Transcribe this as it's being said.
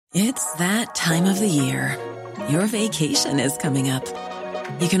It's that time of the year. Your vacation is coming up.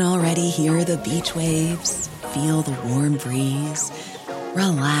 You can already hear the beach waves, feel the warm breeze,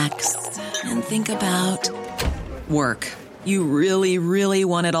 relax, and think about work. You really, really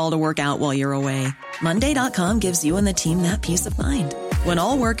want it all to work out while you're away. Monday.com gives you and the team that peace of mind. When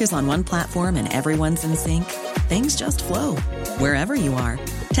all work is on one platform and everyone's in sync, things just flow. Wherever you are,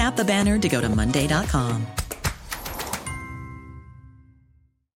 tap the banner to go to Monday.com.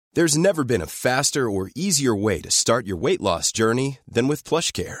 There's never been a faster or easier way to start your weight loss journey than with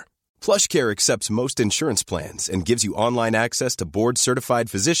PlushCare. PlushCare accepts most insurance plans and gives you online access to board-certified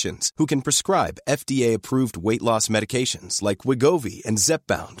physicians who can prescribe FDA-approved weight loss medications like Wegovy and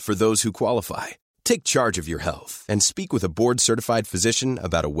Zepbound for those who qualify. Take charge of your health and speak with a board-certified physician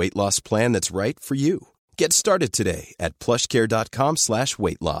about a weight loss plan that's right for you. Get started today at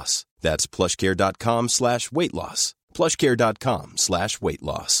plushcare.com/weight loss. That's plushcare.com/weight loss. plushcare.com/weight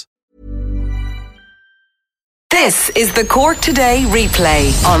loss. This is the Cork Today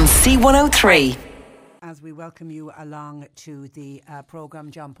replay on C103. As we welcome you along to the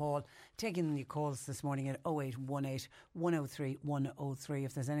programme, John Paul taking your calls this morning at 0818 103 103.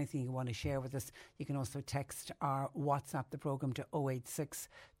 If there's anything you want to share with us, you can also text or WhatsApp the programme to 086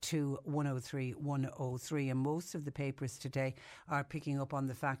 103 103. And most of the papers today are picking up on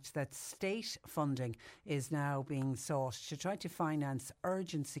the fact that state funding is now being sought to try to finance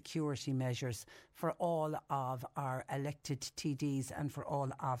urgent security measures for all of our elected TDs and for all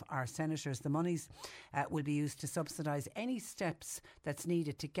of our senators. The monies will be used to subsidise any steps that's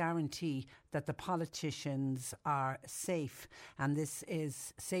needed to guarantee that the politicians are safe, and this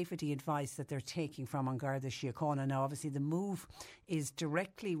is safety advice that they're taking from An Garda Síochána. Now obviously the move is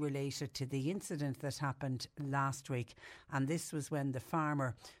directly related to the incident that happened last week, and this was when the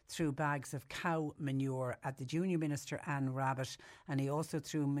farmer threw bags of cow manure at the junior minister Anne Rabbitte, and he also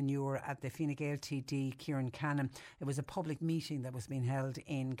threw manure at the Fine Gael TD Kieran Cannon. It was a public meeting that was being held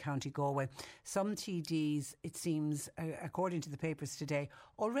in County Galway. Some TDs, it seems, according to the papers today,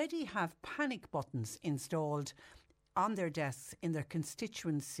 already have panic buttons installed on their desks in their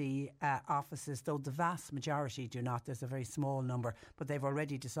constituency offices, though the vast majority do not. There's a very small number, but they've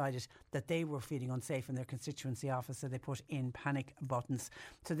already decided that they were feeling unsafe in their constituency office, so they put in panic buttons.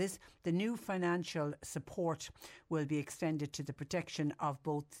 So the new financial support will be extended to the protection of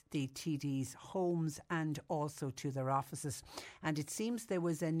both the TDs' homes and also to their offices. And it seems there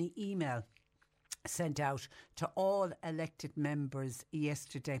was an email sent out to all elected members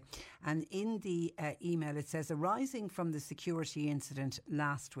yesterday, and in the email it says, arising from the security incident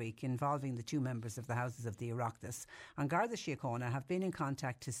last week involving the two members of the Houses of the Oireachtas, An Garda Síochána have been in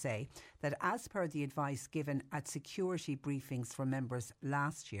contact to say that as per the advice given at security briefings for members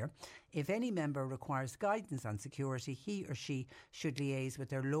last year, if any member requires guidance on security, he or she should liaise with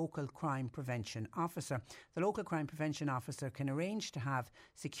their local crime prevention officer. The local crime prevention officer can arrange to have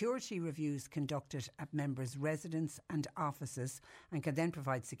security reviews conducted at members' residence and offices, and can then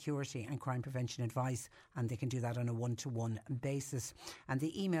provide security and crime prevention advice, and they can do that on a one-to-one basis. And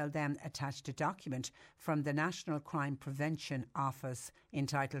the email then attached a document from the National Crime Prevention Office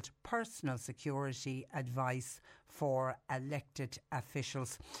entitled Personal Security Advice for Elected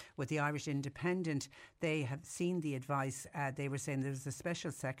Officials. With the Irish Independent, they have seen the advice. They were saying there's a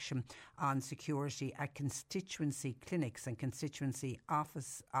special section on security at constituency clinics and constituency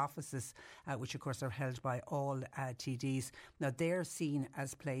offices, which of course are held by all TDs. Now they're seen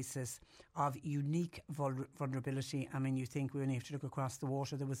as places of unique vulnerability. I mean, you think we only have to look across the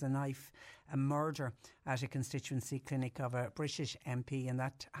water. There was a murder at a constituency clinic of a British MP, and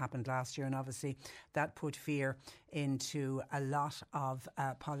that happened last year, and obviously that put fear into a lot of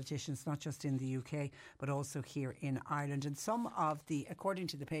politicians, not just in the UK but also here in Ireland. And according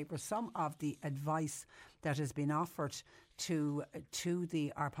to the paper, some of the advice that has been offered to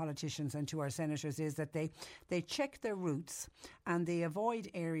our politicians and to our senators is that they check their routes and they avoid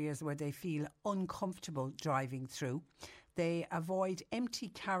areas where they feel uncomfortable driving through. They avoid empty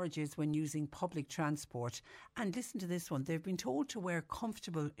carriages when using public transport. And listen to this one, they've been told to wear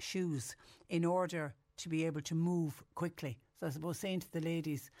comfortable shoes in order to be able to move quickly. So I suppose saying to the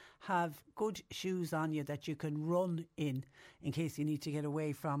ladies, have good shoes on you that you can run in case you need to get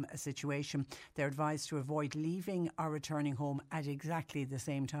away from a situation. They're advised to avoid leaving or returning home at exactly the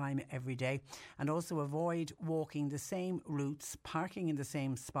same time every day, and also avoid walking the same routes, parking in the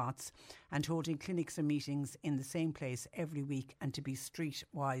same spots, and holding clinics and meetings in the same place every week, and to be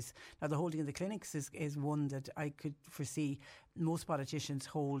streetwise. Now the holding of the clinics is one that I could foresee. Most politicians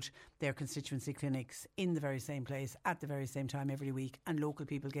hold their constituency clinics in the very same place at the very same time every week, and local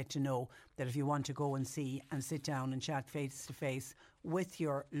people get to know that if you want to go and see and sit down and chat face to face with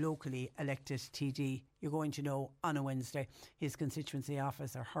your locally elected TD. You're going to know on a Wednesday his constituency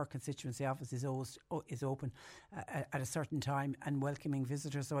office or her constituency office is open at a certain time and welcoming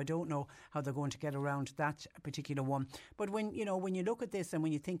visitors. So I don't know how they're going to get around that particular one. But when you look at this and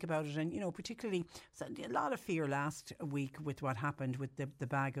when you think about it, and particularly a lot of fear last week with what happened with the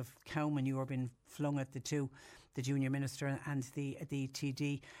bag of cow manure being flung at the junior minister and the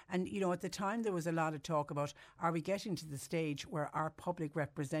TD. And, at the time there was a lot of talk about, are we getting to the stage where our public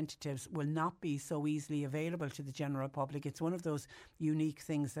representatives will not be so easily available to the general public? It's one of those unique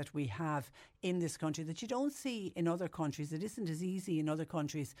things that we have in this country that you don't see in other countries. It isn't as easy in other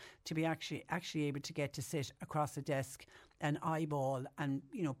countries to be actually able to get to sit across a desk and eyeball and,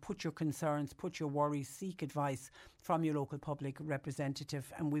 put your concerns, put your worries, seek advice from your local public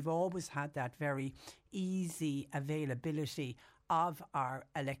representative. And we've always had that very easy availability of our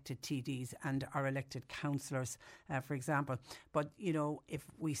elected TDs and our elected councillors, for example. But, if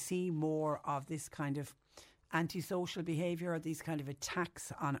we see more of this kind of antisocial behaviour or these kind of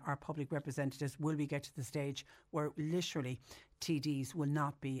attacks on our public representatives, will we get to the stage where literally TDs will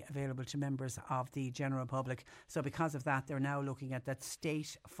not be available to members of the general public? So because of that, they're now looking at that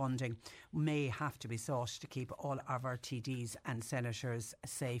state funding may have to be sought to keep all of our TDs and senators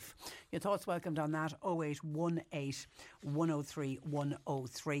safe. Your thoughts welcomed on that, 0818 103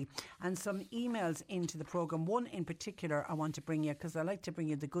 103. And some emails into the programme. One in particular I want to bring you, because I like to bring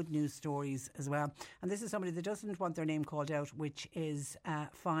you the good news stories as well. And this is somebody that doesn't want their name called out, which is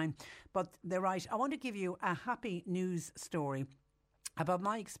fine. But they're right. I want to give you a happy news story about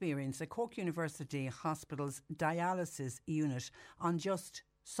my experience at Cork University Hospital's dialysis unit on just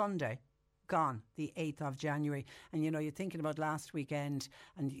Sunday gone, the 8th of January. And you're thinking about last weekend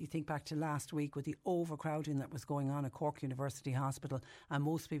and you think back to last week with the overcrowding that was going on at Cork University Hospital, and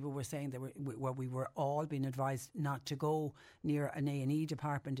most people were saying that we were all being advised not to go near an A&E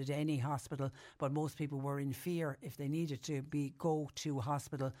department at any hospital, but most people were in fear if they needed to go to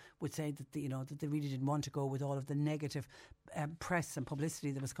hospital, would say that that they really didn't want to go with all of the negative press and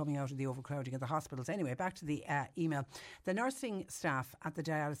publicity that was coming out of the overcrowding of the hospitals. Anyway, back to the email. The nursing staff at the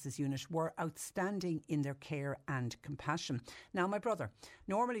dialysis unit were outstanding in their care and compassion. Now, my brother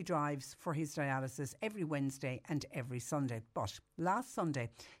normally drives for his dialysis every Wednesday and every Sunday, but last Sunday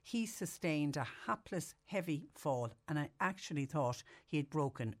he sustained a hapless heavy fall and I actually thought he had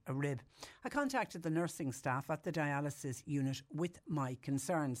broken a rib. I contacted the nursing staff at the dialysis unit with my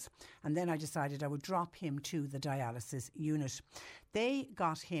concerns, and then I decided I would drop him to the dialysis unit. They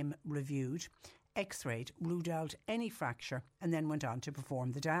got him reviewed, x-rayed, ruled out any fracture, and then went on to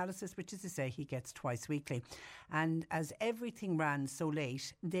perform the dialysis, which is to say he gets twice weekly. And as everything ran so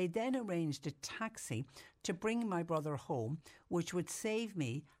late, they then arranged a taxi to bring my brother home, which would save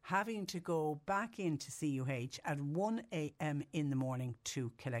me having to go back into CUH at 1 a.m. in the morning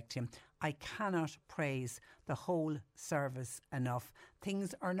to collect him. I cannot praise the whole service enough.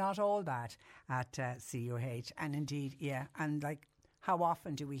 Things are not all bad at CUH. And indeed, how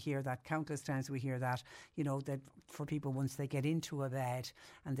often do we hear that? Countless times we hear that, that for people once they get into a bed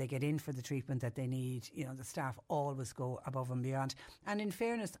and they get in for the treatment that they need, the staff always go above and beyond. And in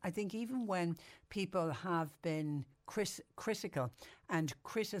fairness, I think even when people have been critical and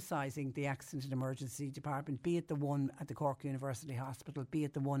criticising the accident and emergency department, be it the one at the Cork University Hospital, be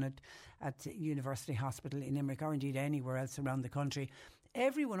it the one at University Hospital in Limerick, or indeed anywhere else around the country,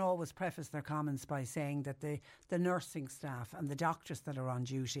 everyone always prefaced their comments by saying that the nursing staff and the doctors that are on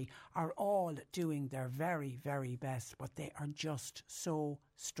duty are all doing their very, very best, but they are just so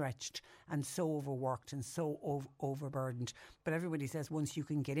stretched and so overworked and so overburdened. But everybody says once you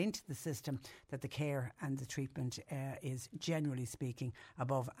can get into the system that the care and the treatment is, generally speaking,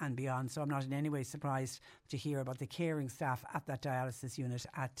 above and beyond. So I'm not in any way surprised to hear about the caring staff at that dialysis unit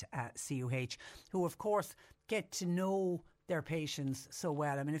at CUH, who of course get to know their patients so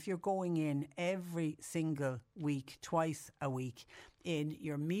well. I mean, if you're going in every single week, twice a week,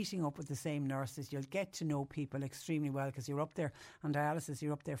 you're meeting up with the same nurses, you'll get to know people extremely well, because you're up there on dialysis,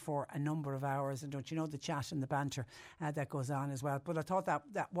 you're up there for a number of hours, and don't you know the chat and the banter that goes on as well. But I thought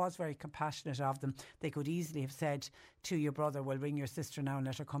that was very compassionate of them. They could easily have said to your brother, well, ring your sister now and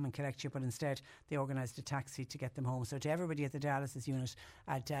let her come and collect you, but instead they organised a taxi to get them home. So to everybody at the dialysis unit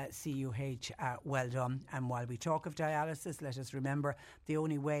at CUH, well done. And while we talk of dialysis, let us remember the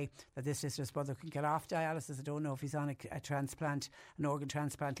only way that this sister's brother can get off dialysis, I don't know if he's on a transplant an organ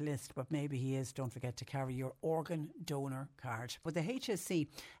transplant list, but maybe he is. Don't forget to carry your organ donor card. But the HSC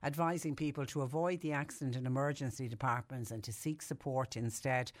advising people to avoid the accident and emergency departments and to seek support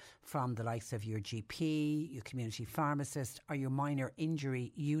instead from the likes of your GP, your community pharmacist or your minor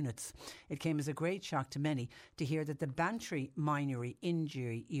injury units. It came as a great shock to many to hear that the Bantry Minor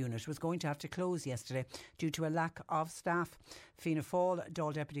Injury Unit was going to have to close yesterday due to a lack of staff. Fianna Fáil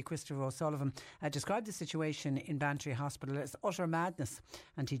Dáil Deputy Christopher O'Sullivan described the situation in Bantry Hospital as utter madness,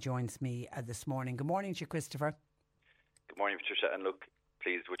 and he joins me this morning. Good morning to you, Christopher. Good morning, Patricia. And look,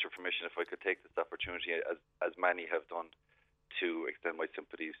 please, with your permission, if I could take this opportunity, as many have done, to extend my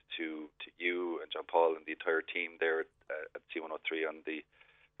sympathies to you and John Paul and the entire team there at C103 on the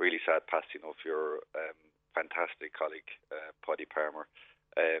really sad passing of your fantastic colleague, Paddy Palmer.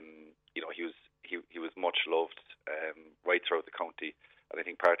 He was much loved right throughout the county, and I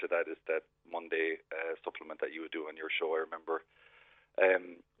think part of that is that Monday supplement that you would do on your show. I remember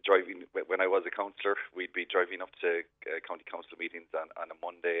driving when I was a councillor. We'd be driving up to county council meetings on a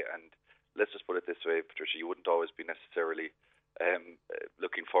Monday, and let's just put it this way, Patricia, you wouldn't always be necessarily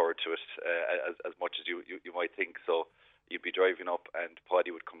looking forward to it as much as you might think. So you'd be driving up and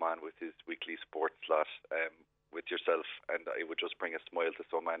Paddy would come on with his weekly sports slot with yourself, and it would just bring a smile to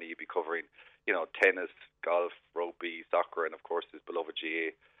so many. You'd be covering, tennis, golf, rugby, soccer, and of course his beloved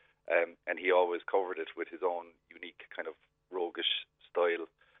GA. And he always covered it with his own unique kind of roguish style.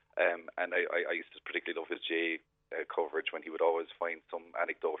 And I used to particularly love his GA coverage when he would always find some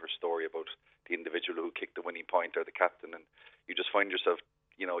anecdote or story about the individual who kicked the winning point or the captain, and you just find yourself,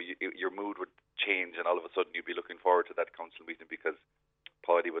 your mood would change, and all of a sudden you'd be looking forward to that council meeting because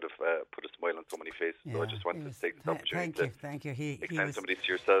Paddy would have put a smile on so many faces. Yeah, so I just wanted to take this opportunity thank you. He extend somebody to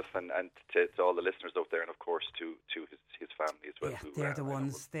yourself and to all the listeners out there, and of course to his family as well. Yeah,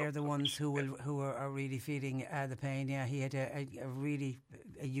 they're the ones who are really feeling the pain. Yeah, he had a really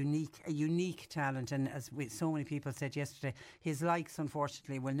unique talent, and as so many people said yesterday, his likes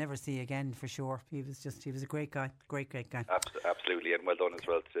unfortunately we'll never see again for sure. He was a great guy, great guy. Absolutely, and well done as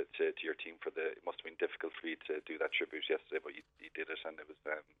well to your team for it must have been difficult for you to do that tribute yesterday, but you did it, and it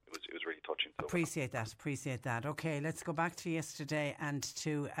was really touching. So Appreciate that. Okay, let's go back to yesterday and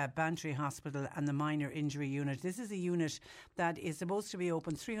to Bantry Hospital and the Minor Injury Unit. This is a unit that is supposed to be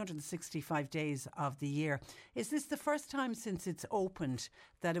open 365 days of the year. Is this the first time since it's opened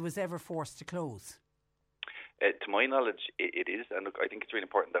that it was ever forced to close? To my knowledge, it is, and look, I think it's really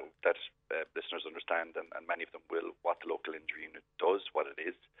important that listeners understand, and many of them will, what the local injury unit does, what it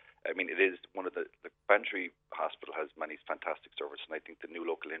is. I mean, it is one of the Bantry Hospital has many fantastic services, and I think the new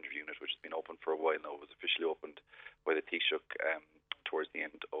local injury unit, which has been open for a while now, was officially opened by the Taoiseach towards the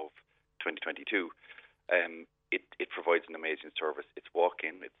end of 2022. It provides an amazing service. It's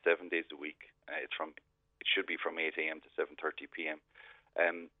walk-in. It's 7 days a week. It should be from 8 a.m. to 7:30 p.m.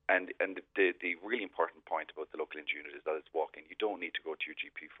 And the really important point about the local injury unit is that it's walk-in. You don't need to go to your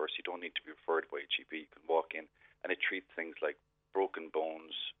GP first. You don't need to be referred by a GP. You can walk in, and it treats things like broken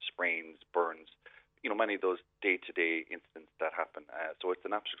bones, sprains, burns, many of those day-to-day incidents that happen. So it's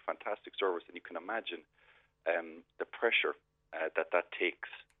an absolute fantastic service, and you can imagine the pressure that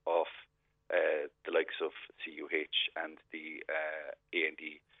takes off the likes of CUH and the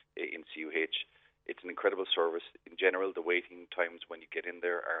A&E in CUH. It's an incredible service. In general, the waiting times when you get in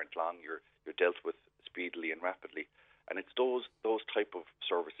there aren't long. You're dealt with speedily and rapidly. And it's those type of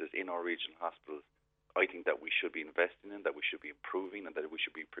services in our regional hospitals I think that we should be investing in, that we should be improving, and that we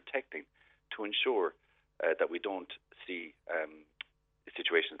should be protecting to ensure that we don't see the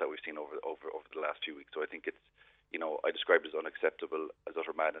situations that we've seen over the last few weeks. So I think it's, I describe it as unacceptable, as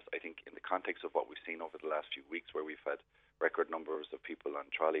utter madness. I think in the context of what we've seen over the last few weeks, where we've had record numbers of people on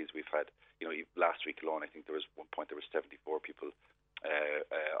trolleys, we've had, last week alone, I think there was 74 people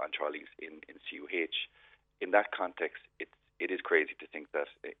on trolleys in CUH. In that context, it is crazy to think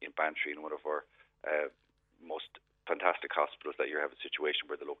that in Bantry, in one of our most fantastic hospitals, that you have a situation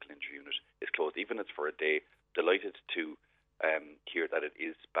where the local injury unit is closed, even if it's for a day. Delighted to hear that it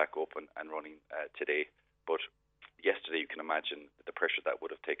is back open and running today, but yesterday you can imagine the pressure that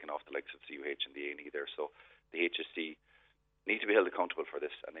would have taken off the likes of CUH and the A&E there. So the HSC need to be held accountable for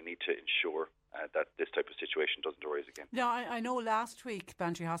this, and they need to ensure that this type of situation doesn't arise again. Now, I know last week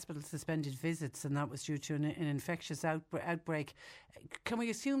Bantry Hospital suspended visits, and that was due to an infectious outbreak. Can we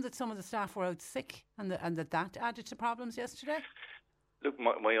assume that some of the staff were out sick and that added to problems yesterday? Look,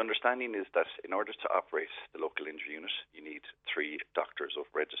 my understanding is that in order to operate the local injury unit, you need 3 doctors of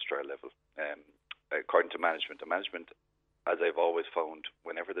registrar level. According to management, as I've always found,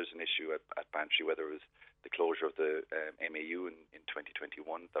 whenever there's an issue at Bantry, whether it was the closure of the MAU in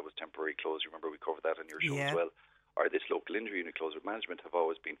 2021, that was temporarily closed. Remember, we covered that on your show as well. or this local injury unit closer management have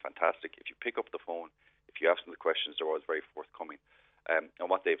always been fantastic. If you pick up the phone, if you ask them the questions, they're always very forthcoming. And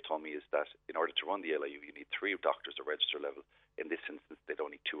what they've told me is that in order to run the LIU, you need 3 doctors at register level. In this instance, they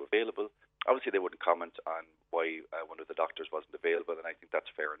don't need 2 available. Obviously, they wouldn't comment on why one of the doctors wasn't available, and I think that's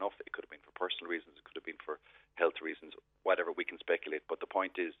fair enough. It could have been for personal reasons, it could have been for health reasons, whatever, we can speculate. But the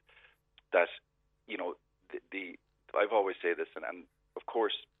point is that, I've always said this, and of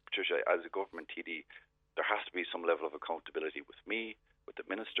course, Patricia, as a government TD, there has to be some level of accountability with me, with the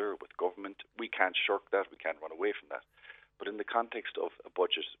minister, with government. We can't shirk that, we can't run away from that. But in the context of a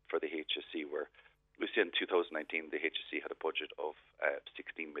budget for the HSE, where we see in 2019 the HSE had a budget of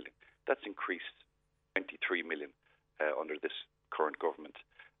 16 million. That's increased 23 million under this current government.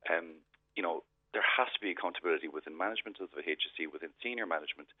 There has to be accountability within management of the HSE, within senior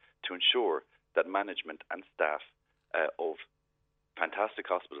management, to ensure that management and staff of fantastic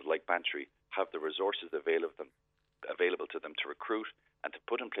hospitals like Bantry have the resources available to them to recruit and to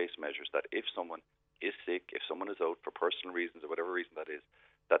put in place measures that if someone is sick, if someone is out for personal reasons or whatever reason that is,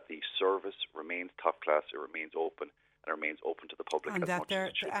 that the service remains top class, it remains open, and it remains open to the public.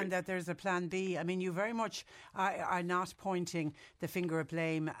 And that there's a plan B. I mean, you very much are not pointing the finger of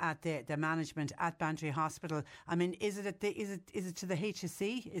blame at the management at Bantry Hospital. I mean, is it to the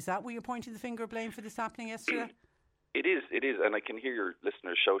HSE? Is that where you're pointing the finger of blame for this happening yesterday? It is, and I can hear your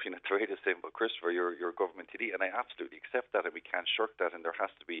listeners shouting at the radio saying, "But Christopher, you're government TD," and I absolutely accept that, and we can't shirk that, and there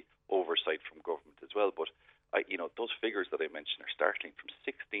has to be oversight from government as well. But those figures that I mentioned are startling, from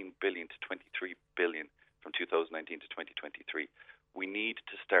 16 billion to 23 billion from 2019 to 2023. We need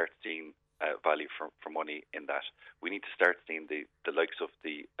to start seeing value for money in that. We need to start seeing the likes of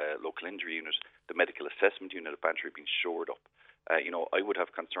the local injury unit, the medical assessment unit at Bantry being shored up. I would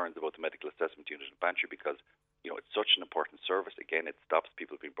have concerns about the medical assessment unit in Bantry because it's such an important service. Again, it stops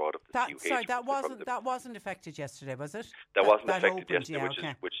people being brought up to CUH. Sorry, that wasn't affected yesterday, was it? That wasn't affected opened,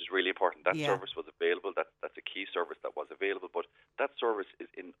 yesterday, which is really important. That service was available. That's a key service that was available, but that service is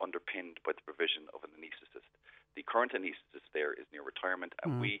underpinned by the provision of an anaesthetist. The current anaesthetist there is near retirement,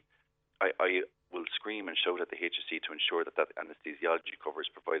 and I will scream and shout at the HSE to ensure that anaesthesiology cover is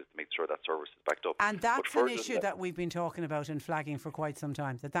provided to make sure that service is backed up. And that's an issue that we've been talking about and flagging for quite some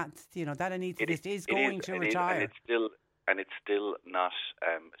time. That anaesthetist is going to retire. And it's still not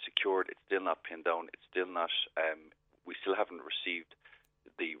secured. It's still not pinned down. It's still not. We still haven't received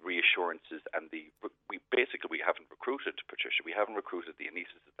the reassurances, and we haven't recruited, Patricia. We haven't recruited the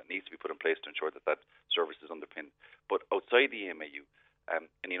anaesthetist that needs to be put in place to ensure that service is underpinned. But outside the AMAU.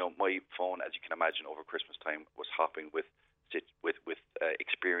 My phone, as you can imagine, over Christmas time was hopping with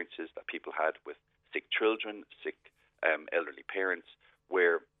experiences that people had with sick children, sick elderly parents,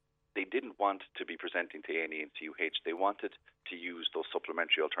 where they didn't want to be presenting to A&E and CUH. They wanted to use those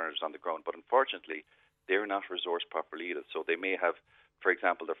supplementary alternatives on the ground, but unfortunately, they're not resourced properly either. So they may have, for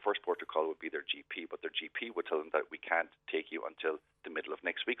example, their first port of call would be their GP, but their GP would tell them that we can't take you until the middle of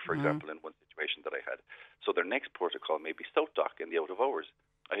next week, for example, in one situation that I had. So their next port of call may be South Dock in the out of hours.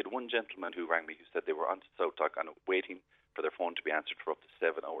 I had one gentleman who rang me who said they were on to South Dock and waiting for their phone to be answered for up to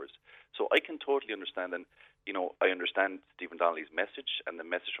 7 hours. So I can totally understand, and I understand Stephen Donnelly's message and the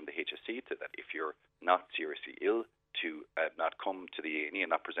message from the HSE to that if you're not seriously ill, to not come to the A&E and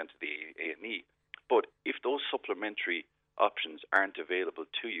not present to the A&E. But if those supplementary options aren't available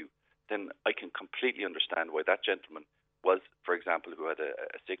to you, then I can completely understand why that gentleman was, for example, who had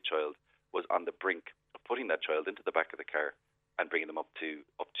a sick child, was on the brink of putting that child into the back of the car and bringing them up to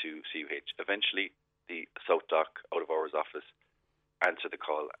CUH. Eventually, the South Dock out of hours office answered the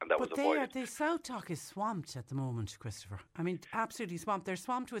call, and that was avoided. The South Dock is swamped at the moment, Christopher. I mean, absolutely swamped. They're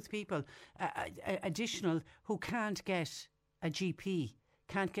swamped with people additional who can't get a GP,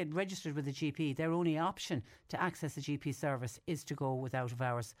 can't get registered with a GP. Their only option to access a GP service is to go with out of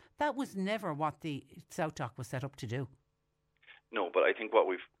hours. That was never what the South Dock was set up to do. No, but I think what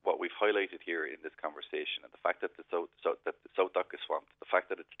we've highlighted here in this conversation, and the fact that the South Dock is swamped, the fact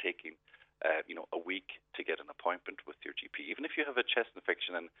that it's taking a week to get an appointment with your GP, even if you have a chest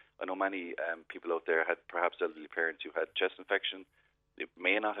infection, and I know many people out there had perhaps elderly parents who had chest infection. It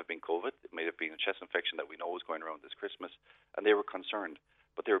may not have been COVID. It may have been a chest infection that we know was going around this Christmas, and they were concerned.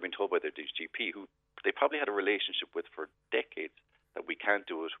 But they were being told by their GP, who they probably had a relationship with for decades, that we can't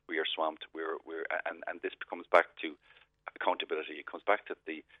do it. We are swamped. And this comes back to accountability. It comes back to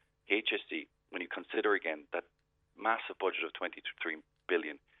the HSE. When you consider again that massive budget of 23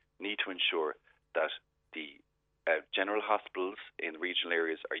 billion, need to ensure that the general hospitals in regional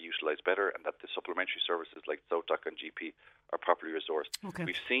areas are utilised better, and that the supplementary services like South Dock and GP are properly resourced. Okay.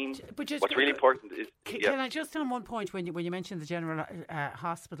 We've seen but just what's really important is... Can I just on one point, when you mentioned the General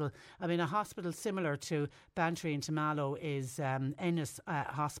Hospital, I mean, a hospital similar to Bantry and to Mallow is Ennis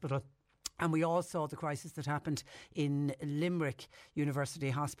Hospital. And we all saw the crisis that happened in Limerick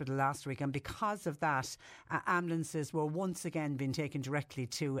University Hospital last week. And because of that, ambulances were once again being taken directly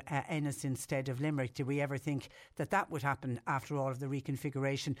to Ennis instead of Limerick. Did we ever think that that would happen after all of the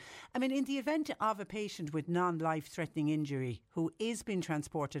reconfiguration? I mean, in the event of a patient with non-life-threatening injury who is being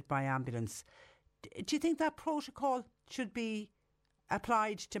transported by ambulance, do you think that protocol should be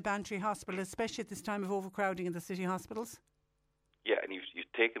applied to Bantry Hospital, especially at this time of overcrowding in the city hospitals? Yeah, and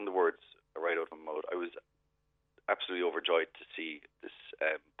you've taken the words right out of my mouth. I was absolutely overjoyed to see this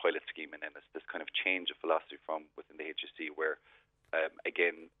pilot scheme in Ennis, this kind of change of philosophy from within the HSE, where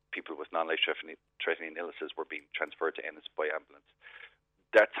again, people with non-life-threatening illnesses were being transferred to Ennis by ambulance.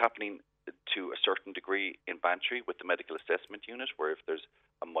 That's happening to a certain degree in Bantry with the medical assessment unit, where if there's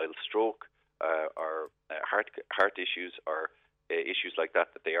a mild stroke or heart issues or issues like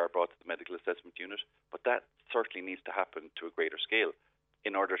that they are brought to the medical assessment unit. But that certainly needs to happen to a greater scale.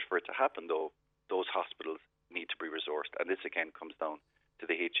 In order for it to happen, though, those hospitals need to be resourced. And this, again, comes down to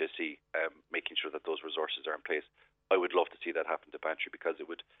the HSE making sure that those resources are in place. I would love to see that happen to Bantry, because it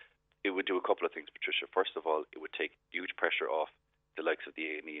would do a couple of things, Patricia. First of all, it would take huge pressure off the likes of the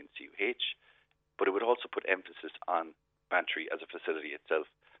A&E and CUH, but it would also put emphasis on Bantry as a facility itself.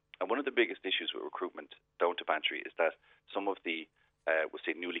 And one of the biggest issues with recruitment down to Bantry is that some of the we'll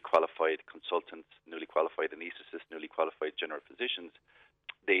say newly qualified consultants, newly qualified anaesthetists, newly qualified general physicians,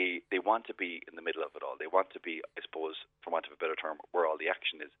 they want to be in the middle of it all. They want to be, I suppose, for want of a better term, where all the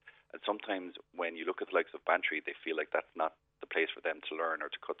action is. And sometimes when you look at the likes of Bantry, they feel like that's not the place for them to learn or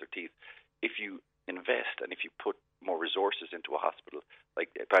to cut their teeth. If you invest and if you put more resources into a hospital,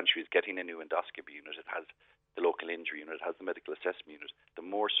 like Bantry is getting a new endoscopy unit, it has the local injury unit, it has the medical assessment unit, the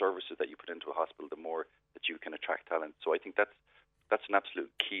more services that you put into a hospital, the more that you can attract talent. So I think that's an absolute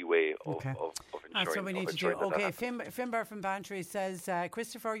key way of ensuring. That's what we need to do. Okay, Finbar from Bantry says,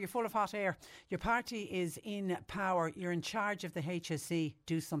 Christopher, you're full of hot air. Your party is in power. You're in charge of the HSE.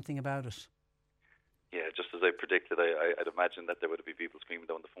 Do something about it. Yeah, just as I predicted, I'd imagine that there would be people screaming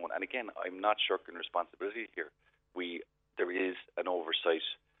down the phone. And again, I'm not shirking responsibility here. There is an oversight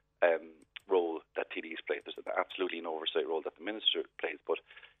role that TDs play. There's absolutely an oversight role that the Minister plays. But,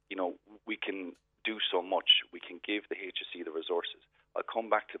 you know, we can do so much. We can give the HSE the resources. I'll come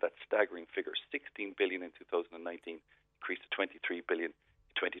back to that staggering figure, 16 billion in 2019, increased to 23 billion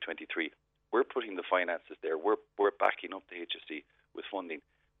in 2023. We're putting the finances there. We're backing up the HSE with funding.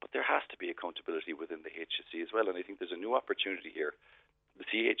 But there has to be accountability within the HSE as well. And I think there's a new opportunity here. The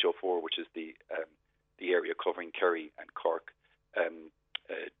CHO4, which is the area covering Kerry and Cork,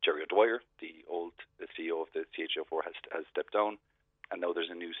 Jerry O'Dwyer, the CEO of the CHO4, has stepped down. And now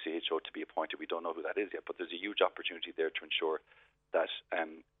there's a new CHO to be appointed. We don't know who that is yet, but there's a huge opportunity there to ensure that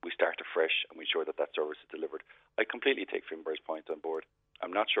we start afresh and we ensure that that service is delivered. I completely take Finbar's point on board.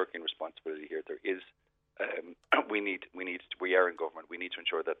 I'm not shirking responsibility here. There is, we are in government. We need to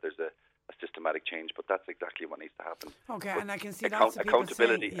ensure that there's a systematic change, but that's exactly what needs to happen. Okay, but and I can see lots of people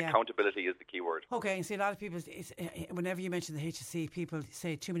saying, accountability is the key word. Okay, and see a lot of people, whenever you mention the HSE, people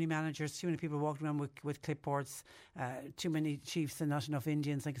say too many managers, too many people walking around with clipboards, too many chiefs and not enough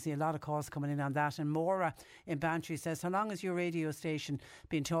Indians. I can see a lot of calls coming in on that. And Maura in Bantry says, how long has your radio station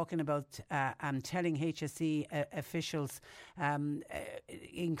been talking about and telling HSE officials,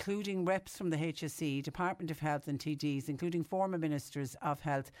 including reps from the HSE, Department of Health and TDs, including former ministers of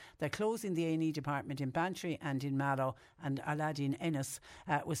health, that closing the A&E department in Bantry and in Mallow and Aladi in Ennis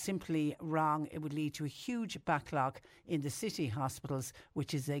was simply wrong. It would lead to a huge backlog in the city hospitals,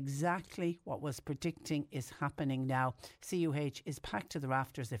 which is exactly what was predicting is happening now. CUH is packed to the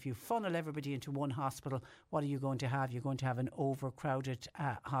rafters. If you funnel everybody into one hospital, what are you going to have? You're going to have an overcrowded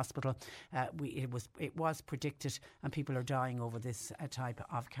hospital. It was predicted, and people are dying over this type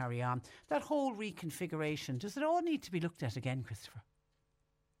of carry on. That whole reconfiguration, does it all need to be looked at again, Christopher?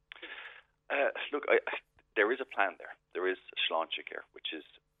 Look, there is a plan there. There is Sláinte Care, which is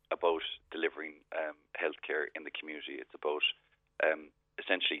about delivering healthcare in the community. It's about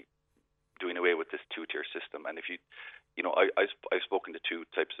essentially doing away with this two-tier system. And if I've spoken to two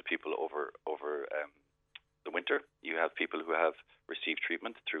types of people over the winter. You have people who have received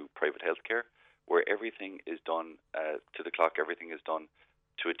treatment through private healthcare, where everything is done to the clock, everything is done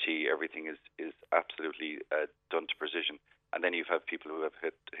to a T, everything is absolutely done to precision. And then you have people who have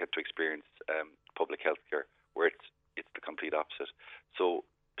had to experience public health care, where it's the complete opposite. So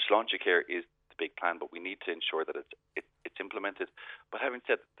Sláinte Care is the big plan, but we need to ensure that it's implemented. But having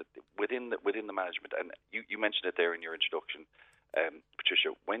said that, within the management, and you mentioned it there in your introduction,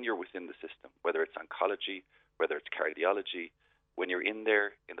 Patricia, when you're within the system, whether it's oncology, whether it's cardiology, when you're in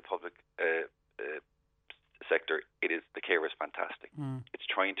there in the public sector, the care is fantastic. It's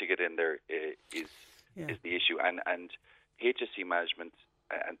trying to get in there is the issue, and HSE management,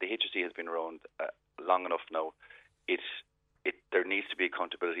 and the HSE has been around long enough now. There needs to be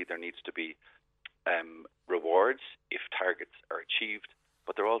accountability. There needs to be rewards if targets are achieved,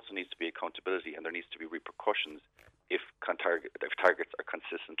 but there also needs to be accountability, and there needs to be repercussions if targets are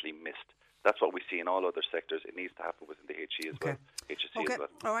consistently missed. That's what we see in all other sectors. It needs to happen within the HSE as well.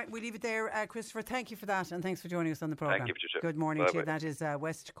 All right, we'll leave it there. Christopher, thank you for that, and thanks for joining us on the programme. Thank you, Patricia. Good morning to you. That is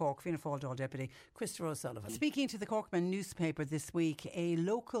West Cork Fianna Fáil Dáil Deputy Christopher O'Sullivan. Speaking to the Corkman newspaper this week, a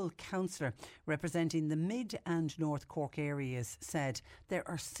local councillor representing the Mid and North Cork areas said there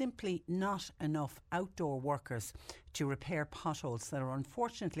are simply not enough outdoor workers to repair potholes that are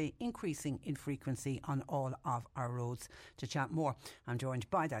unfortunately increasing in frequency on all of our roads. To chat more, I'm joined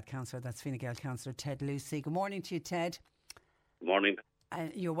by that councillor, that's Fine Gael councillor Ted Lucy. Good morning to you, Ted. Good morning.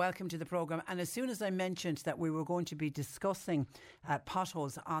 You're welcome to the programme. And as soon as I mentioned that we were going to be discussing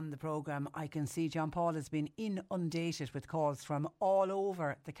potholes on the programme, I can see John Paul has been inundated with calls from all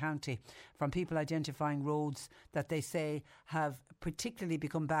over the county, from people identifying roads that they say have particularly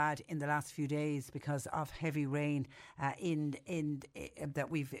become bad in the last few days because of heavy rain that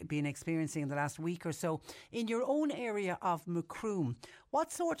we've been experiencing in the last week or so. In your own area of Macroom,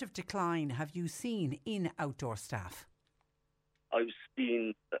 what sort of decline have you seen in outdoor staff? I've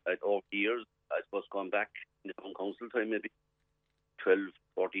seen over the years, I suppose going back in the town council time, maybe 12,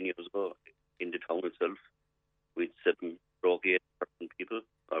 14 years ago, in the town itself, we'd 7 or 8 people,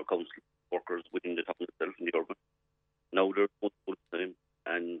 or council workers within the town itself in the urban. Now there's 1 full-time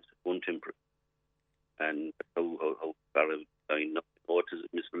and 1 temporary. And how far I know it is a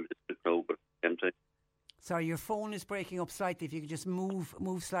municipal district now, but at the same time. Sorry, your phone is breaking up slightly. If you could just move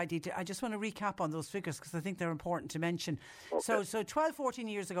slightly. I just want to recap on those figures because I think they're important to mention. Okay. So 12, 14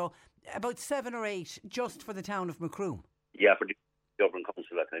 years ago, about 7 or 8 just for the town of Macroom. Yeah, for the urban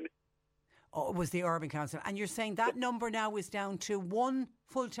council that time. Oh, it was the urban council. And you're saying that number now is down to 1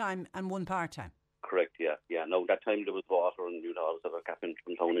 full-time and 1 part-time? Correct, yeah. No, that time there was water and you'd always have a captain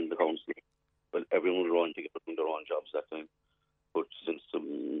from town in the council. But everyone was running to get their own jobs that time. But since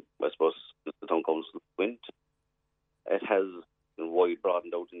I suppose the town council went, it has been wide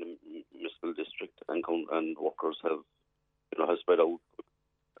broadened out in the municipal district, and workers have spread out.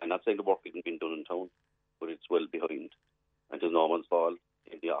 I'm not saying the work isn't being done in town, but it's well behind. And there's no one's fault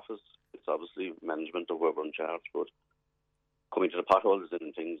in the office. It's obviously management or whoever in charge. But coming to the potholes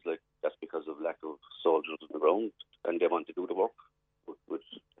and things like that's because of lack of soldiers on the ground, and they want to do the work with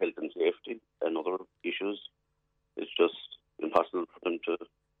health and safety and other issues. It's just impossible for them to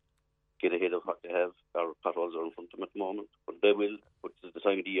get ahead of what they have. Our potholes are in front of them at the moment, but they will. But it's the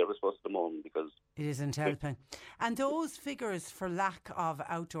time of the year, I suppose, at the moment, because it isn't helping. And those figures for lack of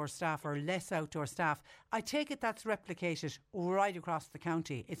outdoor staff or less outdoor staff, I take it that's replicated right across the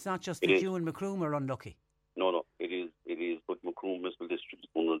county. It's not just that you and Macroom are unlucky. No, it is. But Macroom Municipal District is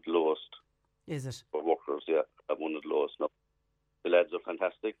one of the lowest. Is it? For workers, yeah, one of the lowest. No, the lads are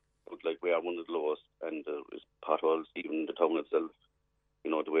fantastic, but we are one of the lowest, and there's potholes even in the town itself.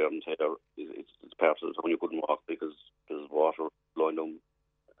 The wear and tear, it's part of the town you couldn't walk because there's water blowing down,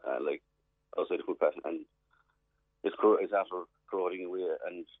 outside the footpath, and it's after corroding away,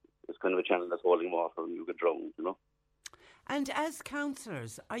 and it's kind of a channel that's holding water, and you get drowned, And as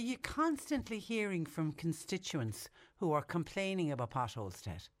councillors, are you constantly hearing from constituents who are complaining about potholes,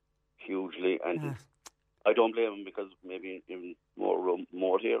 Ted? Hugely, and I don't blame them, because maybe in more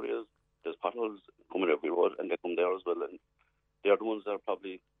remote areas, there's potholes coming every road, and they come there as well, and they're the ones that are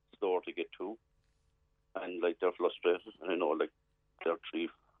probably slower to get to, and they're frustrated. And I know they're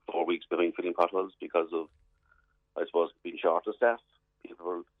 3-4 weeks behind filling potholes because of, I suppose, being short of staff. People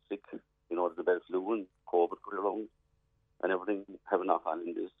are sick, there's a bad flu and COVID going around and everything, have a knock on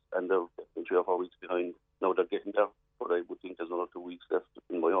in this, and they're 3 or 4 weeks behind. Now they're getting there, but I would think there's another 2 weeks left,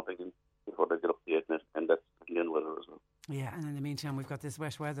 in my opinion, before they get up to 8 net, and that's the end weather as well. Yeah, and in the meantime, we've got this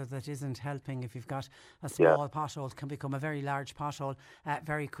wet weather that isn't helping. If you've got a small pothole, it can become a very large pothole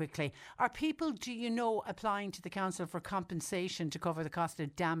very quickly. Are people, applying to the council for compensation to cover the cost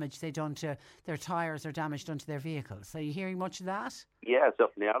of damage they done to their tyres or damage done to their vehicles? Are you hearing much of that? Yeah,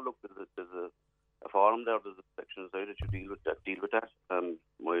 certainly are. Look, there's a forum there, there's a section inside that you deal with that.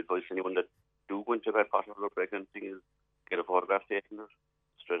 My advice to anyone that do go into a bad pothole or break anything is get a photograph taken of it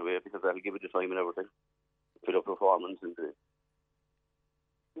straight away, because that'll give you the time and everything. Bit of performance into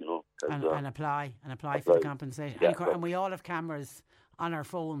And apply for the compensation. Yeah, And we all have cameras on our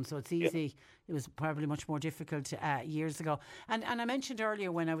phones, so it's easy. Yeah. It was probably much more difficult years ago. And I mentioned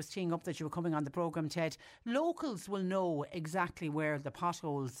earlier when I was teeing up that you were coming on the programme, Ted, locals will know exactly where the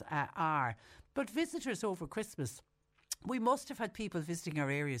potholes are. But visitors over Christmas, we must have had people visiting our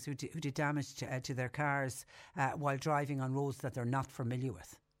areas who did damage to their cars while driving on roads that they're not familiar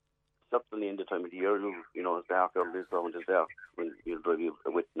with. Certainly in the time of the year, it's dark early, so when it's dark, when you drive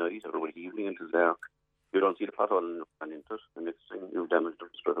a wet night or a wet evening and it's dark, you don't see the pothole and into it, and next thing you've damaged them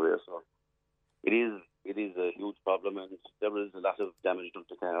straight away. So it is a huge problem, and there is a lot of damage done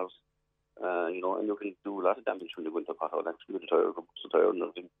to cars, and you can do a lot of damage when you go into a pothole. Actually, with the tire and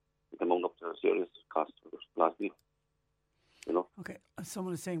everything, it can mount up to a serious cost last week. Okay,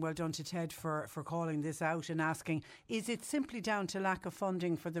 someone is saying well done to Ted for calling this out and asking, is it simply down to lack of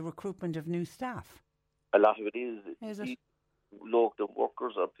funding for the recruitment of new staff? A lot of it is. Is it? Look, the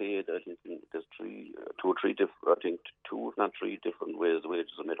workers are paid, I think there's two, if not three different ways the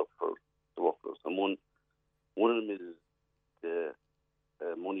wages are made up for the workers. And one of them is the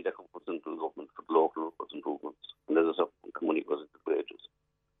money that comes into the government for the local workers' improvements. And there's a certain money goes into wages.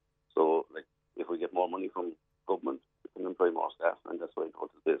 So, if we get more money from government, we can employ more staff, and that's why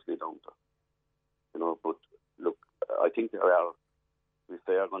it's basically down to. But look, I think they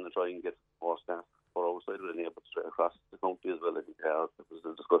are going to try and get more staff for our side of the neighbours straight across the county as well. I think there was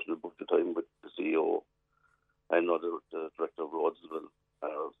a discussion at budget time with the CEO and the Director of Roads as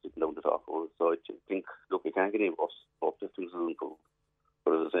well, sitting down to talk about it. So I think, look, we can't get any worse. Hope that things will improve.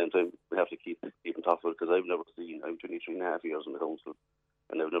 But at the same time, we have to keep on top of it, because I'm 23 and a half years in the council,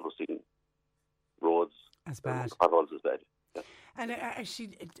 and I've never seen roads as bad. Potholes as bad. Yeah. And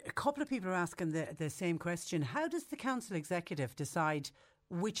actually, a couple of people are asking the same question. How does the council executive decide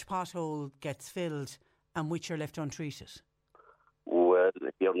which pothole gets filled and which are left untreated? Well,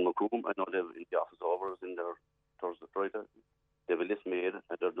 here in Macroom, I know they've in the office hours in their Thursday, Friday. They have a list made,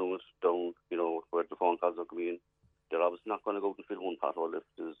 and they're doing it down, where the phone calls are coming in. They're obviously not going to go out and fill one pothole if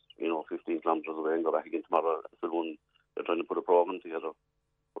there's, 15 kilometres away and go back again tomorrow and fill one. They're trying to put a programme together.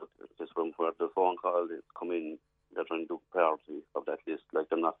 But it's from where the phone call is come in, they're trying to do priority of that list. They're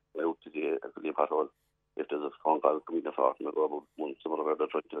not out to the pothole. If there's a phone call coming in for about once or whatever, they're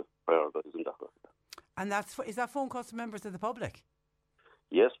trying to prioritise in that way. And is that phone calls to members of the public?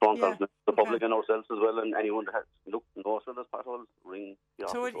 Yes, phone calls to the public and ourselves as well, and anyone that knows where there's potholes, ring the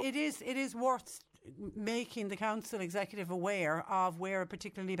office. So it is worth making the council executive aware of where a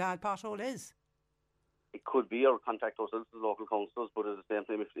particularly bad pothole is. It could be, or contact ourselves as local councillors, but at the same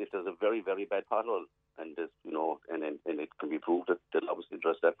time, if there's a very, very bad pothole, and there's, and it can be proved that they'll obviously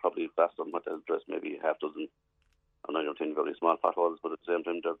address that probably faster than what they'll address maybe half dozen or 9 or 10 very small potholes, but at the same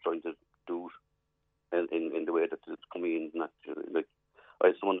time, they're trying to do it in the way that it's coming in. Not, I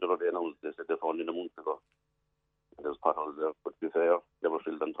had someone the other day announced they said they found in a month ago, and there's potholes there, but to be fair, they were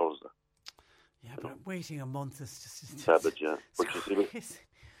filled on Thursday. Yeah, but waiting a month is just savage, yeah. But you see,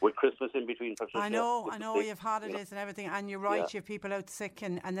 with Christmas in between, I know. You've holidays and everything, and you're right. You have people out sick,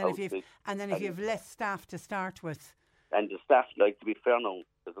 and then if you have less staff to start with, and the staff, to be fair now,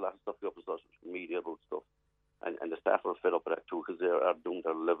 there's a lot of stuff up in social media about stuff, and the staff are fed up with that too, because they are doing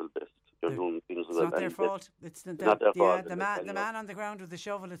their level best. They're doing things. It's not their fault. It's not their fault. The man on the ground with the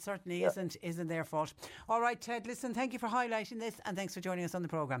shovel, it certainly isn't their fault. All right, Ted. Listen, thank you for highlighting this, and thanks for joining us on the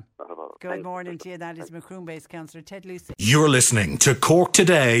programme. Good morning to you. That is Macroom-based councillor Ted Lucey. You're listening to Cork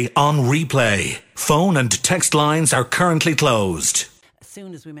Today on replay. Phone and text lines are currently closed. As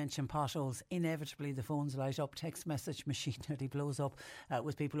soon as we mention potholes, inevitably the phones light up. Text message machine nearly blows up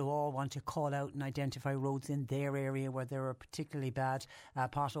with people who all want to call out and identify roads in their area where there are particularly bad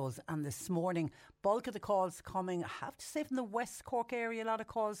potholes. And this morning, bulk of the calls coming, I have to say, from the West Cork area. A lot of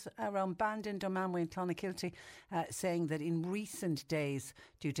calls around Bandon, Dunmanway and Clonakilty saying that in recent days,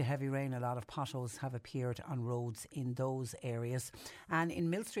 due to heavy rain, a lot of potholes have appeared on roads in those areas. And in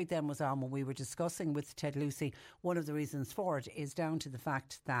Mill Street then was on when we were discussing with Ted Lucey, one of the reasons for it is down to the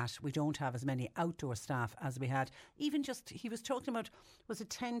fact that we don't have as many outdoor staff as we had. Even just, he was talking about, was it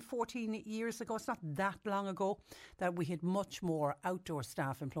 10, 14 years ago? It's not that long ago that we had much more outdoor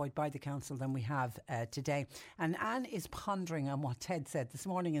staff employed by the council than we have today. And Anne is pondering on what Ted said this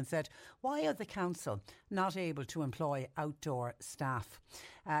morning and said, why are the council not able to employ outdoor staff?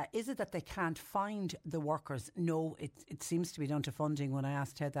 Is it that they can't find the workers? No, it seems to be down to funding. When I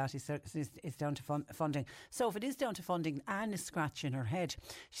asked Ted that, he said it's down to funding. So if it is down to funding, Anne is scratching her head.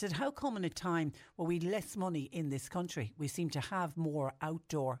 She said, how come in a time where we less money in this country, we seem to have more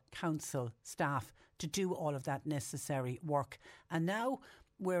outdoor council staff to do all of that necessary work? And now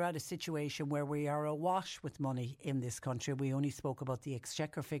we're at a situation where we are awash with money in this country. We only spoke about the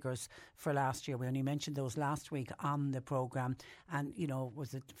Exchequer figures for last year. We only mentioned those last week on the programme. And, you know,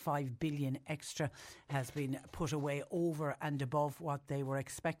 was it 5 billion extra has been put away over and above what they were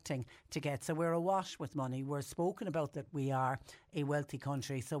expecting to get. So we're awash with money. We're spoken about that we are a wealthy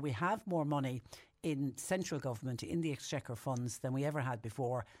country. So we have more money in central government, in the Exchequer funds, than we ever had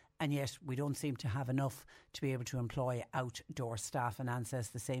before. And yet we don't seem to have enough to be able to employ outdoor staff. And Anne says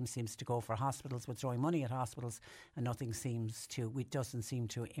the same seems to go for hospitals. We're throwing money at hospitals and nothing doesn't seem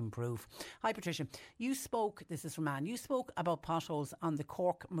to improve. Hi Patricia, you spoke, this is from Anne, you spoke about potholes on the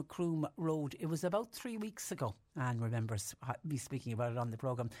Cork-Macroom Road. It was about 3 weeks ago. Anne remembers me speaking about it on the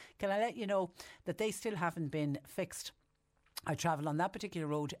programme. Can I let you know that they still haven't been fixed? I travel on that particular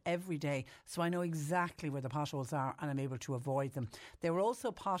road every day, so I know exactly where the potholes are and I'm able to avoid them. There were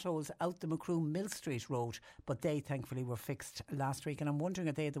also potholes out the Macroom Mill Street Road, but they thankfully were fixed last week. And I'm wondering,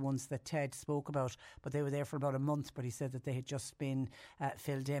 are they the ones that Ted spoke about? But they were there for about a month, but he said that they had just been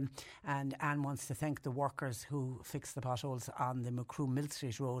filled in. And Anne wants to thank the workers who fixed the potholes on the Macroom Mill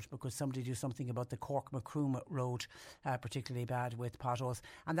Street Road, because somebody do something about the Cork-Macroom Road, particularly bad with potholes.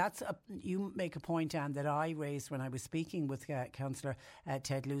 And that's you make a point, Anne, that I raised when I was speaking with Councillor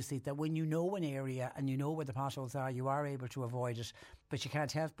Ted Lucy, that when you know an area and you know where the potholes are, you are able to avoid it. But you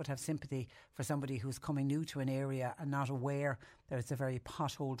can't help but have sympathy for somebody who's coming new to an area and not aware that it's a very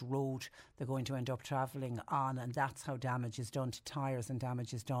potholed road they're going to end up travelling on, and that's how damage is done to tyres and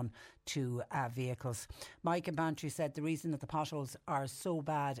damage is done to vehicles. Mike in Bantry said the reason that the potholes are so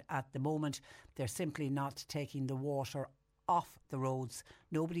bad at the moment, they're simply not taking the water off the roads.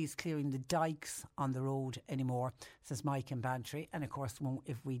 Nobody's clearing the dikes on the road anymore, says Mike in Bantry. And of course,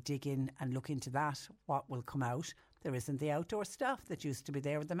 if we dig in and look into that, what will come out? There isn't the outdoor staff that used to be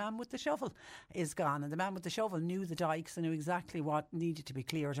there. The man with the shovel is gone, and the man with the shovel knew the dikes and knew exactly what needed to be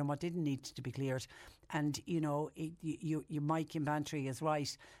cleared and what didn't need to be cleared. And you know, you Mike in Bantry is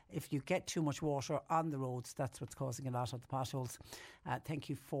right. If you get too much water on the roads, that's what's causing a lot of the potholes. Thank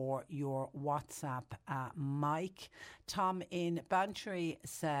you for your WhatsApp, Mike. Tom in Bantry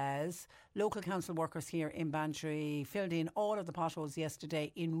says local council workers here in Bantry filled in all of the potholes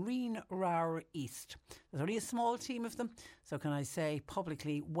yesterday in Reen Rower East. There's only a small team of them, so can I say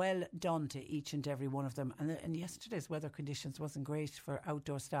publicly well done to each and every one of them. And yesterday's weather conditions wasn't great for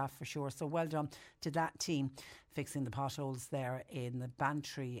outdoor staff for sure, so well done to that team fixing the potholes there in the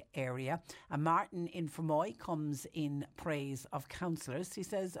Bantry area. And Martin in Fermoy comes in praise of councillors. He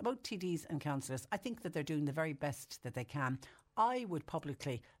says about TDs and councillors, I think that they're doing the very best that they can. I would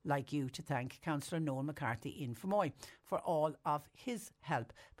publicly like you to thank Councillor Noel McCarthy in Fermoy for all of his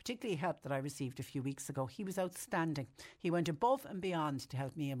help, particularly help that I received a few weeks ago. He was outstanding. He went above and beyond to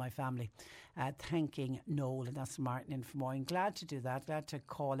help me and my family. Thanking Noel, and that's Martin in Fermoy. I'm glad to do that, glad to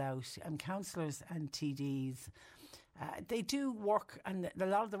call out councillors and TDs. They do work, and a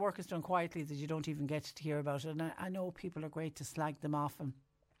lot of the work is done quietly that you don't even get to hear about it. And I know people are great to slag them off and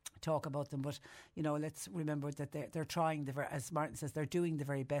talk about them, but you know, let's remember that they're trying, as Martin says, they're doing the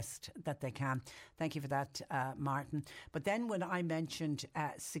very best that they can. Thank you for that, Martin. But then when I mentioned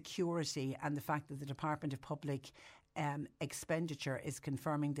security and the fact that the Department of Public Expenditure is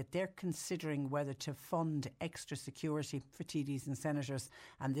confirming that they're considering whether to fund extra security for TDs and senators,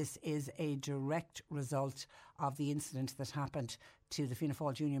 and this is a direct result of the incident that happened to the Fianna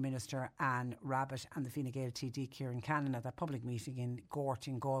Fáil Junior Minister Anne Rabbitte and the Fine Gael TD Kieran Cannon at that public meeting in Gort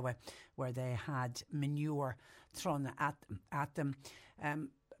in Galway, where they had manure thrown at them.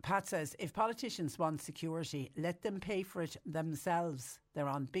 Pat says, if politicians want security, let them pay for it themselves. They're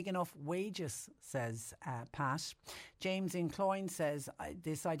on big enough wages, says Pat. James in Cloyne says,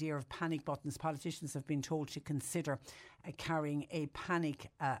 this idea of panic buttons, politicians have been told to consider carrying a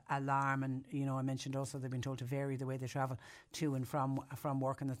panic alarm. And, you know, I mentioned also they've been told to vary the way they travel to and from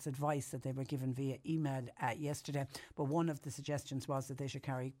work. And that's advice that they were given via email yesterday. But one of the suggestions was that they should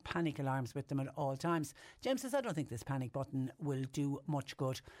carry panic alarms with them at all times. James says, I don't think this panic button will do much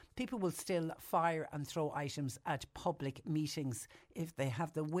good. People will still fire and throw items at public meetings. If they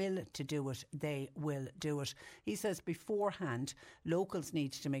have the will to do it, they will do it. He says beforehand, locals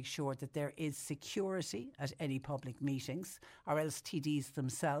need to make sure that there is security at any public meetings, or else TDs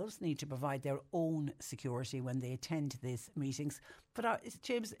themselves need to provide their own security when they attend these meetings. But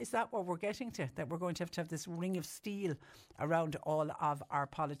James, is that what we're getting to? That we're going to have this ring of steel around all of our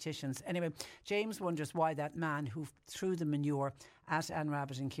politicians? Anyway, James wonders why that man who threw the manure at Anne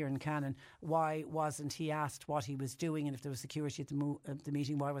Rabbitte and Kieran Cannon, why wasn't he asked what he was doing, and if there was security at the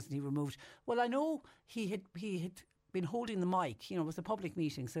meeting, why wasn't he removed? Well, I know he had been holding the mic. You know, it was a public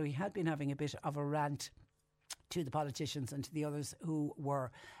meeting, so he had been having a bit of a rant to the politicians and to the others who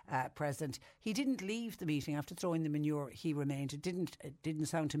were present. He didn't leave the meeting after throwing the manure. He remained. It didn't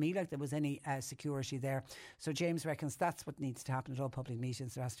sound to me like there was any security there. So James reckons that's what needs to happen at all public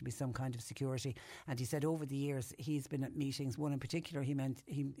meetings. There has to be some kind of security. And he said over the years he's been at meetings. One in particular he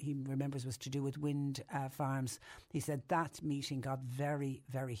remembers was to do with wind farms. He said that meeting got very,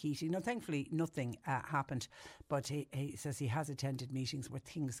 very heated. Now, thankfully, nothing happened. But he says he has attended meetings where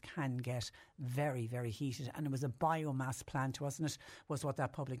things can get very, very heated. And it was a biomass plant, wasn't it? Was what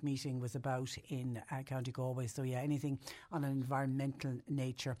that public meeting was about in County Galway. So yeah, anything on an environmental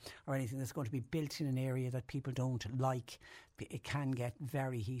nature or anything that's going to be built in an area that people don't like, it can get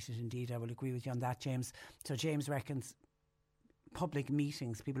very heated indeed. I will agree with you on that, James. So James reckons public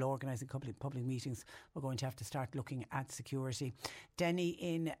meetings, people organising public meetings, we're going to have to start looking at security. Denny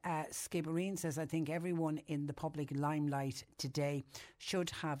in Skibbereen says, I think everyone in the public limelight today should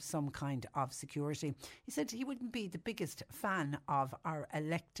have some kind of security. He said he wouldn't be the biggest fan of our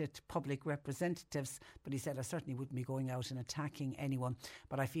elected public representatives, but he said I certainly wouldn't be going out and attacking anyone.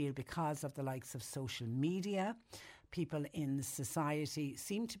 But I feel because of the likes of social media, people in society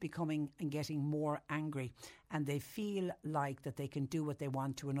seem to be coming and getting more angry, and they feel like that they can do what they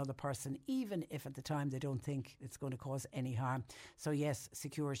want to another person, even if at the time they don't think it's going to cause any harm. So yes,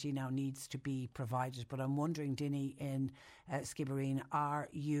 security now needs to be provided. But I'm wondering, Dinny in Skibbereen, are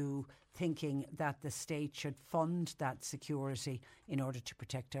you thinking that the state should fund that security in order to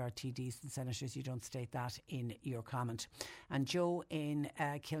protect our TDs and senators? You don't state that in your comment. And Joe in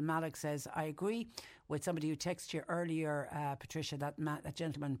Kilmallock says, I agree with somebody who texted you earlier, Patricia, that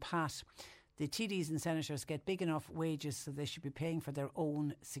gentleman Pat. The TDs and senators get big enough wages so they should be paying for their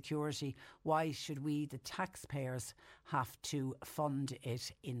own security. Why should we, the taxpayers, have to fund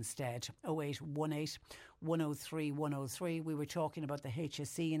it instead? 0818 103 103. We were talking about the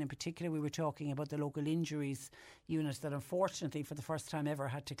HSE, and in particular we were talking about the local injuries unit that unfortunately for the first time ever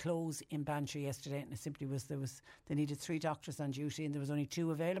had to close in Bantry yesterday. And it simply was they needed 3 doctors on duty and there was only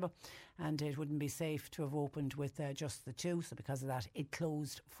 2 available, and it wouldn't be safe to have opened with just the 2. So because of that, it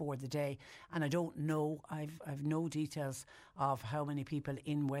closed for the day. And I don't know, I've no details of how many people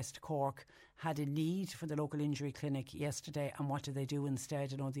in West Cork had a need for the local injury clinic yesterday, and what did they do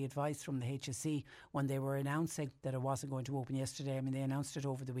instead? I know the advice from the HSE when they were announcing that it wasn't going to open yesterday. I mean, they announced it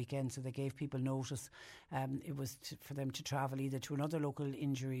over the weekend, so they gave people notice. It was for them to travel either to another local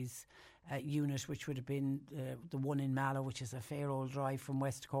injuries unit, which would have been the one in Mallow, which is a fair old drive from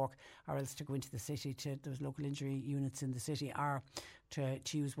West Cork, or else to go into the city to those local injury units in the city, or to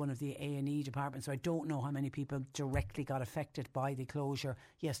use one of the A&E departments. So I don't know how many people directly got affected by the closure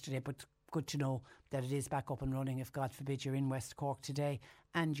yesterday, but good to know that it is back up and running if, God forbid, you're in West Cork today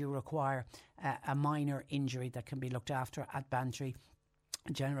and you require a minor injury that can be looked after at Bantry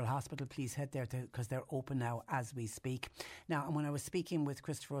General Hospital. Please head there because they're open now as we speak. Now, and when I was speaking with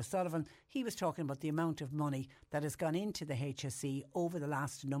Christopher O'Sullivan, he was talking about the amount of money that has gone into the HSE over the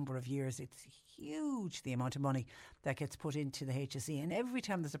last number of years. It's huge, the amount of money that gets put into the HSE, and every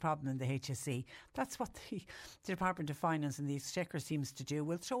time there's a problem in the HSE, that's what the Department of Finance and the Exchequer seems to do.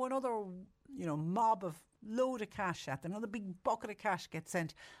 We'll throw another mob of load of cash at them, another big bucket of cash gets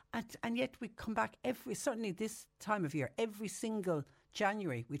sent, and yet we come back certainly this time of year, every single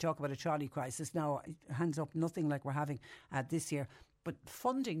January we talk about a trolley crisis. Now, hands up, nothing like we're having this year, but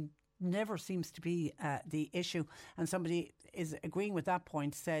funding never seems to be the issue. And somebody is agreeing with that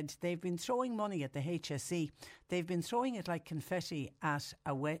point, said they've been throwing money at the HSE, they've been throwing it like confetti at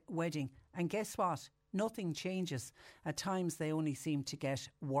a wedding, and guess what? Nothing changes. At times they only seem to get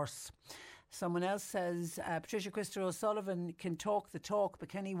worse. Someone else says, Patricia, Christopher O'Sullivan can talk the talk, but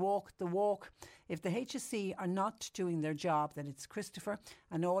can he walk the walk? If the HSE are not doing their job, then it's Christopher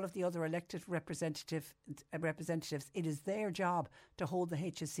and all of the other elected representatives. It is their job to hold the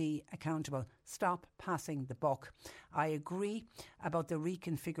HSE accountable. Stop passing the buck. I agree about the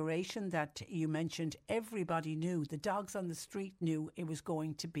reconfiguration that you mentioned. Everybody knew, the dogs on the street knew it was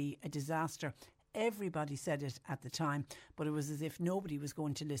going to be a disaster. Everybody said it at the time, but it was as if nobody was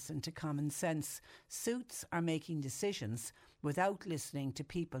going to listen to common sense. Suits are making decisions without listening to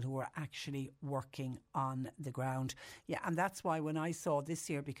people who are actually working on the ground. Yeah, and that's why when I saw this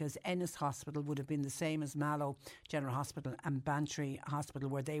year, because Ennis Hospital would have been the same as Mallow General Hospital and Bantry Hospital,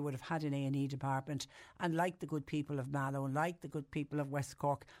 where they would have had an A&E department, and like the good people of Mallow and like the good people of West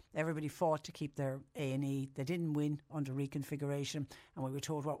Cork, everybody fought to keep their A&E. They didn't win under reconfiguration, and we were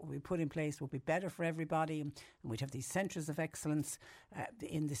told what we put in place would be better for everybody, and we'd have these centres of excellence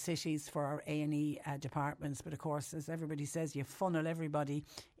in the cities for our A&E departments. But of course, as everybody says, because you funnel everybody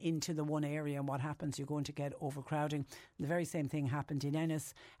into the one area, and what happens, you're going to get overcrowding. The very same thing happened in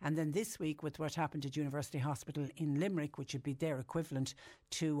Ennis, and then this week with what happened at University Hospital in Limerick, which would be their equivalent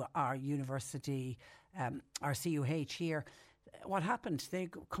to our university, our CUH here. What happened? They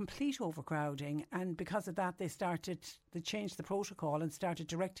complete overcrowding, and because of that, they changed the protocol and started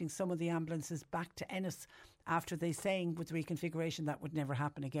directing some of the ambulances back to Ennis after they saying with reconfiguration that would never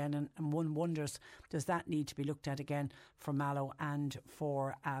happen again. And one wonders, does that need to be looked at again for Mallow and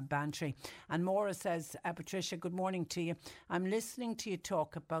for Bantry? And Maura says, Patricia, good morning to you. I'm listening to you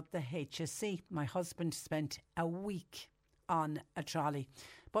talk about the HSC. My husband spent a week on a trolley,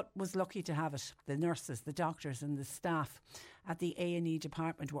 but was lucky to have it. The nurses, the doctors and the staff at the A&E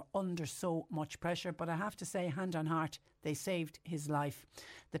department were under so much pressure, but I have to say, hand on heart, they saved his life.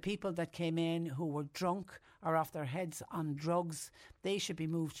 The people that came in who were drunk or off their heads on drugs, they should be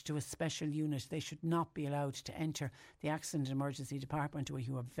moved to a special unit. They should not be allowed to enter the accident emergency department where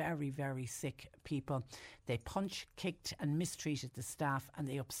you are very, very sick people. They punched, kicked and mistreated the staff, and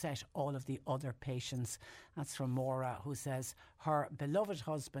they upset all of the other patients. That's from Maura, who says her beloved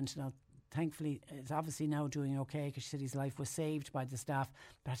husband, now thankfully is obviously now doing okay, because she said his life was saved by the staff,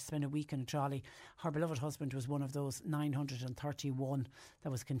 but had to spend a week in a trolley. Her beloved husband was one of those 931 that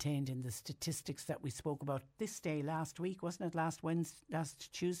was contained in the statistics that we spoke about this day last week, wasn't it? Last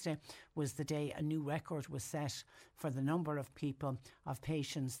Tuesday was the day a new record was set for the number of people, of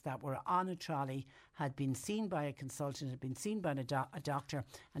patients that were on a trolley, had been seen by a consultant, had been seen by a doctor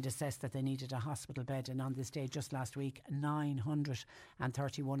and assessed that they needed a hospital bed. And on this day, just last week,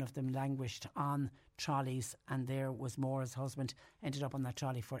 931 of them languished on trolleys, and there was Maura's husband, ended up on that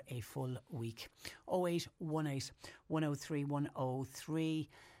trolley for a full week. 0818 103 103.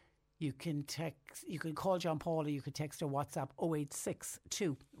 You can call John Paul, or you could text or WhatsApp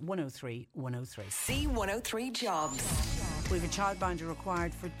 0862 103 103. C103 Jobs. We have a childminder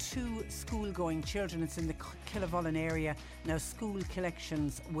required for 2 school-going children. It's in the Killavullen area. Now, school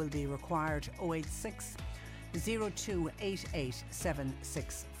collections will be required. 086 0288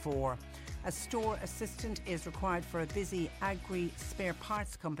 764. A store assistant is required for a busy agri spare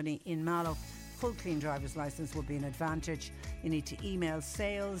parts company in Mallow. Full clean driver's licence will be an advantage. You need to email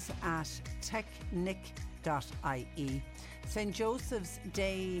sales@technic.ie. St Joseph's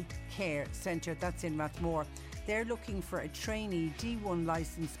Day Care Centre, that's in Rathmore. They're looking for a trainee D1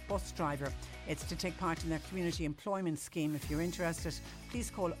 licensed bus driver. It's to take part in their community employment scheme. If you're interested, please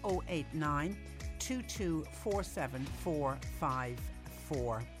call 089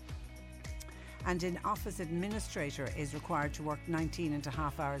 2247454. And an office administrator is required to work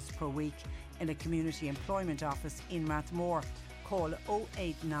 19.5 hours per week in a community employment office in Rathmore. Call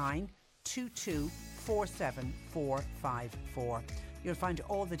 089 2247454. You'll find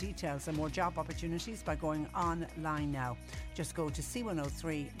all the details and more job opportunities by going online now. Just go to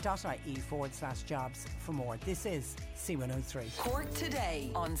c103.ie/jobs for more. This is C103. Cork Today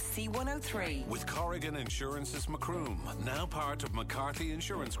on C103. With Corrigan Insurance's Macroom, now part of McCarthy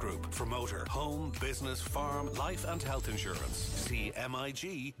Insurance Group. For motor, home, business, farm, life and health insurance. See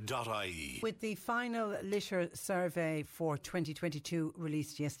mig.ie. With the final litter survey for 2022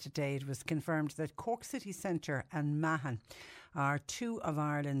 released yesterday, it was confirmed that Cork City Centre and Mahon are 2 of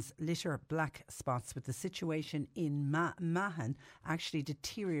Ireland's litter black spots, with the situation in Mahon actually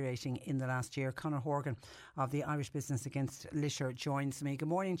deteriorating in the last year. Conor Horgan of the Irish Business Against Litter joins me. Good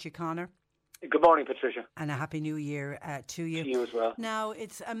morning to you, Conor. Good morning, Patricia. And a happy new year to you. To you as well. Now,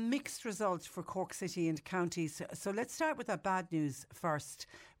 it's a mixed result for Cork City and counties. So let's start with that bad news first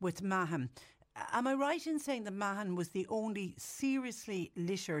with Mahon. Am I right in saying that Mahon was the only seriously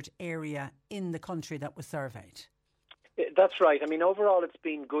littered area in the country that was surveyed? That's right. I mean, overall, it's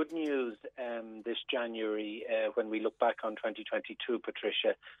been good news this January when we look back on 2022,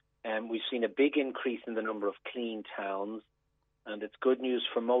 Patricia. We've seen a big increase in the number of clean towns, and it's good news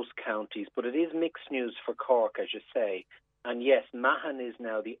for most counties, but it is mixed news for Cork, as you say. And yes, Mahon is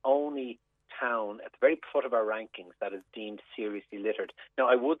now the only town at the very foot of our rankings that is deemed seriously littered. Now,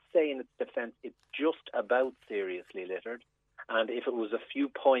 I would say in its defence, it's just about seriously littered. And if it was a few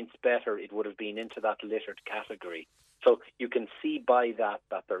points better, it would have been into that littered category. So you can see by that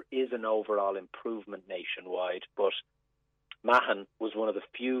there is an overall improvement nationwide. But Mahon was one of the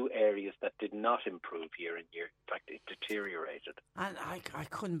few areas that did not improve year in year. In fact, it deteriorated. And I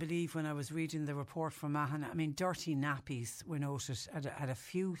couldn't believe when I was reading the report from Mahon. I mean, dirty nappies were noted at a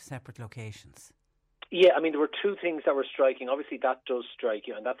few separate locations. Yeah, I mean, there were 2 things that were striking. Obviously, that does strike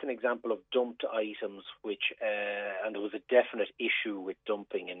you, and that's an example of dumped items, which, and there was a definite issue with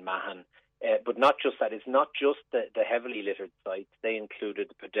dumping in Mahon. But not just that. It's not just the heavily littered sites. They included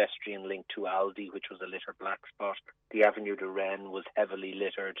the pedestrian link to Aldi, which was a litter black spot. The Avenue de Rennes was heavily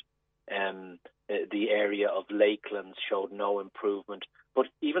littered. The area of Lakelands showed no improvement. But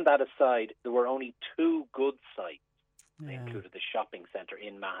even that aside, there were only 2 good sites. They included the shopping centre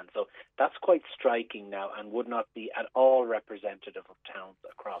in Mahon. So that's quite striking now and would not be at all representative of towns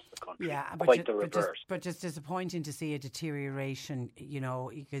across the country. Yeah, quite the reverse. But just disappointing to see a deterioration,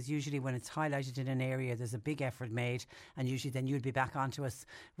 because usually when it's highlighted in an area, there's a big effort made, and usually then you'll be back onto us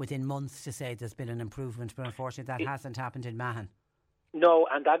within months to say there's been an improvement. But unfortunately, that hasn't happened in Mahon. No,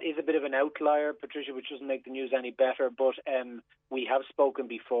 and that is a bit of an outlier, Patricia, which doesn't make the news any better. But we have spoken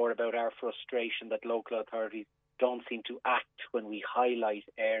before about our frustration that local authorities don't seem to act when we highlight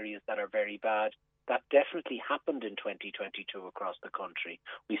areas that are very bad. That definitely happened in 2022 across the country.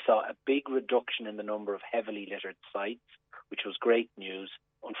 We saw a big reduction in the number of heavily littered sites, which was great news.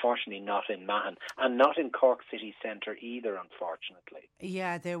 Unfortunately, not in Mahon, and not in Cork city centre either, unfortunately.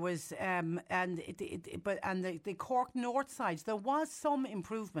 Yeah, there was, the Cork north side, there was some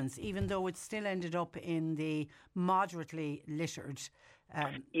improvements, even though it still ended up in the moderately littered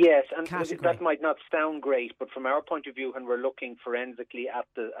yes, and category. That might not sound great, but from our point of view, when we're looking forensically at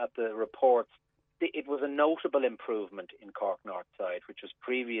the reports, it was a notable improvement in Cork north side, which was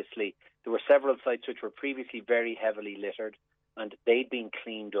previously, there were several sites which were previously very heavily littered, and they'd been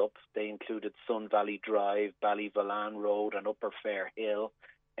cleaned up. They included Sun Valley Drive, Ballyvolane Road and Upper Fair Hill.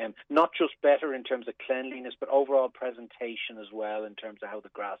 Not just better in terms of cleanliness, but overall presentation as well in terms of how the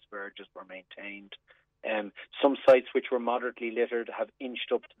grass verges were maintained. Some sites which were moderately littered have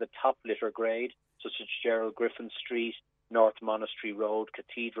inched up to the top litter grade, such as Gerald Griffin Street, North Monastery Road,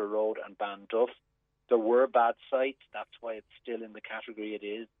 Cathedral Road and Banduff. There were bad sites, that's why it's still in the category it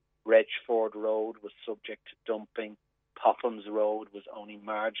is. Redgeford Road was subject to dumping. Popham's Road was only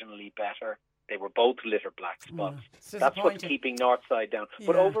marginally better. They were both litter black spots. That's what's keeping Northside down. Yeah.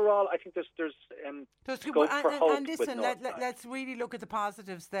 But overall, I think there's scope for hope. And listen, let's really look at the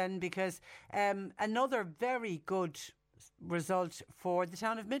positives then, because another very good result for the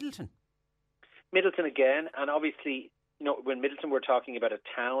town of Midleton. Midleton again, and obviously, when Midleton we're talking about a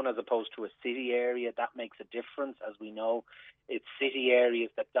town as opposed to a city area, that makes a difference. As we know, it's city areas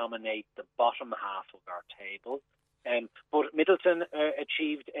that dominate the bottom half of our table. But Midleton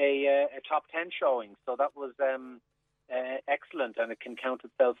achieved a top 10 showing, so that was excellent, and it can count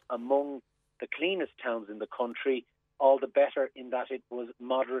itself among the cleanest towns in the country, all the better in that it was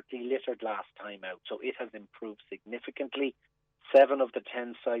moderately littered last time out, so it has improved significantly. 7 of the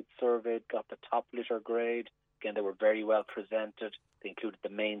 10 sites surveyed got the top litter grade. Again, they were very well presented. They included the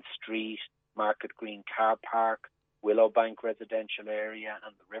main street, Market Green car park, Willowbank residential area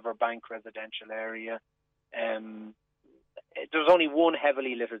and the Riverbank residential area. There was only one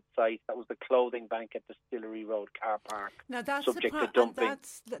heavily littered site. That was the clothing bank at Distillery Road car park. Now that's subject to dumping.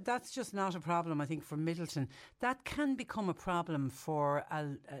 That's just not a problem, I think, for Midleton. That can become a problem for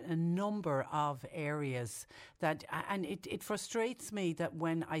a number of areas. And it frustrates me that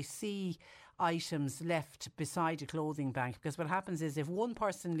when I see items left beside a clothing bank, because what happens is if one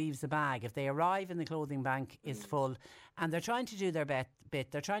person leaves a bag, if they arrive and the clothing bank is full and they're trying to do their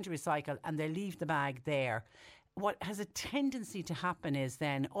bit, they're trying to recycle and they leave the bag there, what has a tendency to happen is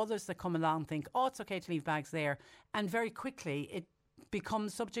then others that come along think, oh, it's okay to leave bags there, and very quickly it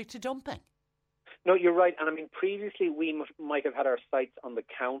becomes subject to dumping. No, you're right. And I mean, previously we might have had our sights on the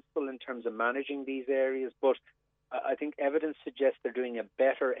council in terms of managing these areas, but I think evidence suggests they're doing a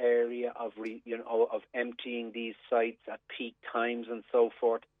better area of emptying these sites at peak times and so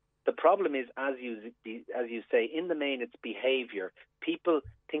forth. The problem is, as you say, in the main, it's behaviour. People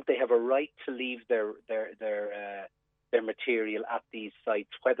think they have a right to leave their material at these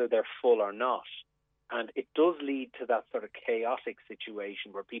sites, whether they're full or not. And it does lead to that sort of chaotic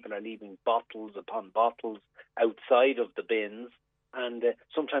situation where people are leaving bottles upon bottles outside of the bins, and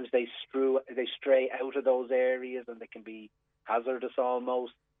sometimes they stray out of those areas, and they can be hazardous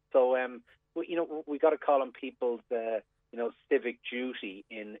almost. So, we got to call on people's civic duty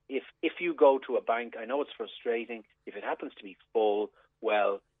in if you go to a bank. I know it's frustrating. If it happens to be full,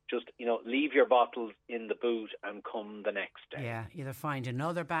 well, just leave your bottles in the boot and come the next day. Yeah, either find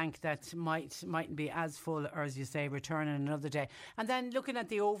another bank that mightn't be as full, or as you say, return in another day. And then looking at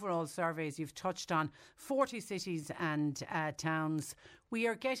the overall surveys you've touched on, 40 cities and towns, we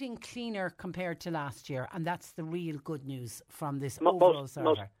are getting cleaner compared to last year, and that's the real good news from this overall survey.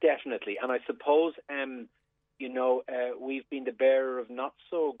 Most definitely, and I suppose we've been the bearer of not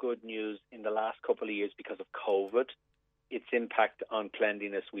so good news in the last couple of years because of COVID. Its impact on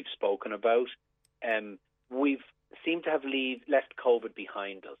cleanliness we've spoken about. We've seemed to have left COVID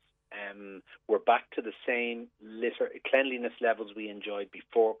behind us. We're back to the same cleanliness levels we enjoyed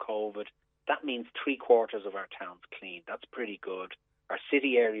before COVID. That means 3/4 of our town's clean. That's pretty good. Our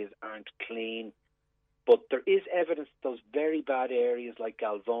city areas aren't clean. But there is evidence that those very bad areas like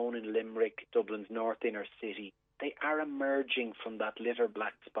Galvone and Limerick, Dublin's north inner city, they are emerging from that litter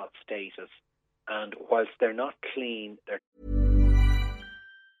black spot status. And whilst they're not clean, they're...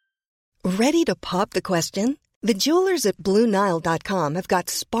 Ready to pop the question? The jewelers at BlueNile.com have got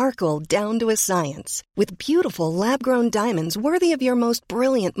sparkle down to a science with beautiful lab-grown diamonds worthy of your most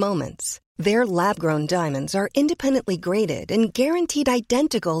brilliant moments. Their lab-grown diamonds are independently graded and guaranteed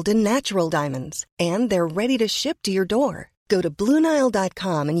identical to natural diamonds. And they're ready to ship to your door. Go to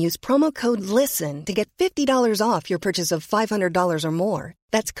BlueNile.com and use promo code LISTEN to get $50 off your purchase of $500 or more.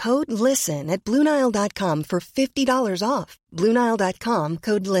 That's code LISTEN at BlueNile.com for $50 off. BlueNile.com,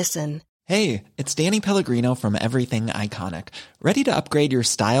 code LISTEN. Hey, it's Danny Pellegrino from Everything Iconic. Ready to upgrade your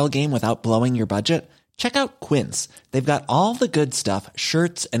style game without blowing your budget? Check out Quince. They've got all the good stuff,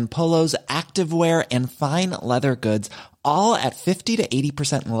 shirts and polos, activewear, and fine leather goods, all at 50 to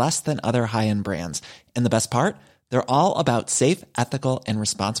 80% less than other high-end brands. And the best part? They're all about safe, ethical, and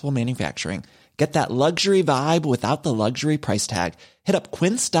responsible manufacturing. Get that luxury vibe without the luxury price tag. Hit up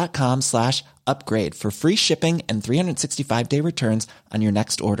quince.com/upgrade for free shipping and 365-day returns on your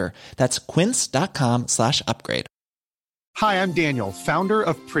next order. That's quince.com/upgrade. Hi, I'm Daniel, founder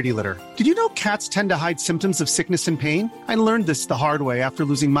of Pretty Litter. Did you know cats tend to hide symptoms of sickness and pain? I learned this the hard way after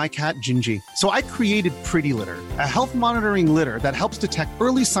losing my cat, Gingy. So I created Pretty Litter, a health monitoring litter that helps detect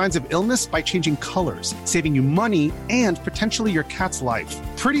early signs of illness by changing colors, saving you money and potentially your cat's life.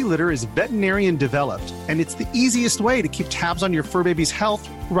 Pretty Litter is veterinarian developed, and it's the easiest way to keep tabs on your fur baby's health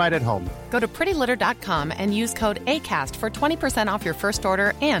right at home. Go to prettylitter.com and use code ACAST for 20% off your first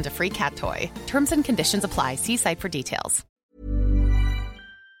order and a free cat toy. Terms and conditions apply. See site for details.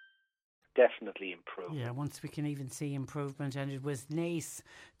 Definitely improve. Yeah, once we can even see improvement, and it was Naas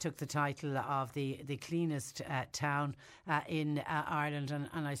took the title of the cleanest town in Ireland, and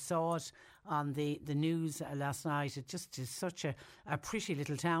I saw it on the news last night. It just is such a pretty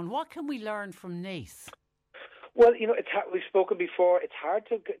little town. What can we learn from Naas? Well, we've spoken before. It's hard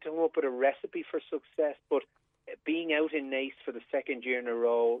to come up with a recipe for success, but being out in Naas for the second year in a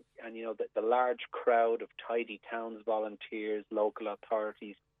row, and the large crowd of Tidy Towns volunteers, local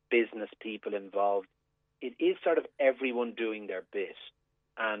authorities, business people involved, it is sort of everyone doing their bit.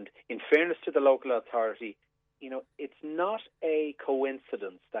 And in fairness to the local authority, it's not a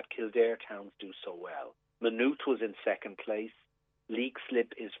coincidence that Kildare Towns do so well. Maynooth was in second place.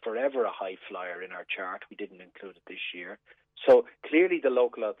 Leixlip is forever a high flyer in our chart. We didn't include it this year. So clearly the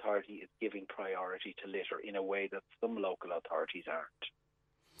local authority is giving priority to litter in a way that some local authorities aren't.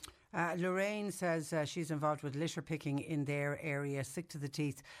 Lorraine says she's involved with litter picking in their area, sick to the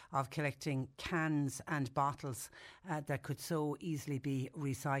teeth of collecting cans and bottles that could so easily be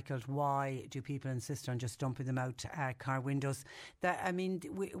recycled. Why do people insist on just dumping them out car windows?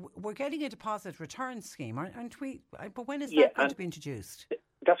 We're getting a deposit return scheme, aren't we? But when is that going to be introduced?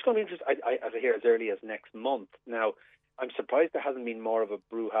 That's going to be introduced, I hear, as early as next month. Now, I'm surprised there hasn't been more of a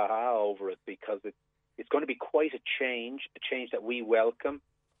brouhaha over it, because it's going to be quite a change that we welcome.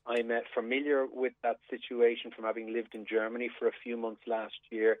 I'm familiar with that situation from having lived in Germany for a few months last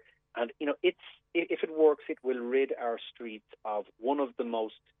year. And, if it works, it will rid our streets of one of the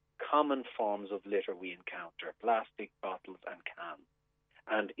most common forms of litter we encounter, plastic bottles and cans.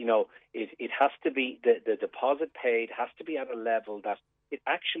 And, it has to be, the deposit paid has to be at a level that it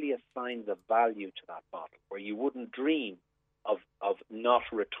actually assigns a value to that bottle, where you wouldn't dream of not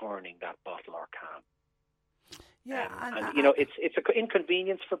returning that bottle or can. Yeah, it's an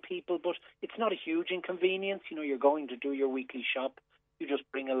inconvenience for people, but it's not a huge inconvenience. You're going to do your weekly shop. You just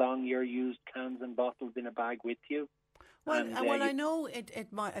bring along your used cans and bottles in a bag with you. Well, I know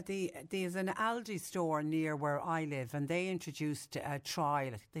there's an Aldi store near where I live, and they introduced a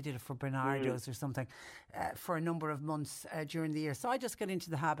trial. They did it for Bernardo's or something for a number of months during the year. So I just got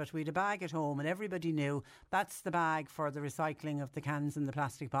into the habit. We had a bag at home, and everybody knew that's the bag for the recycling of the cans and the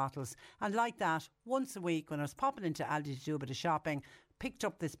plastic bottles. And like that, once a week, when I was popping into Aldi to do a bit of shopping, picked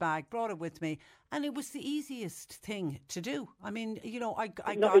up this bag, brought it with me, and it was the easiest thing to do. I mean,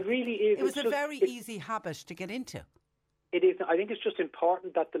 it really is. It was a very easy habit to get into. It is. I think it's just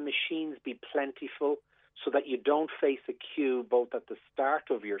important that the machines be plentiful, so that you don't face a queue both at the start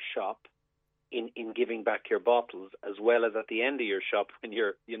of your shop in giving back your bottles, as well as at the end of your shop when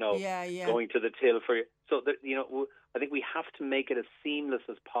you're going to the till for you. So that, I think we have to make it as seamless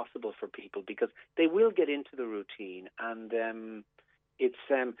as possible for people, because they will get into the routine. And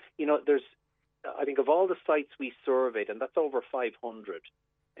there's, I think of all the sites we surveyed, and that's over 500.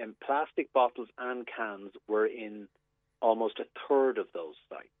 plastic bottles and cans were in almost a third of those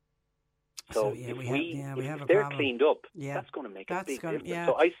sites. So if they're cleaned up, that's going to make a big difference. Yeah.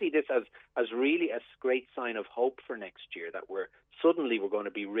 So I see this as really a great sign of hope for next year, that we're going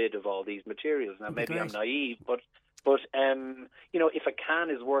to be rid of all these materials. Now, maybe I'm naive, but if a can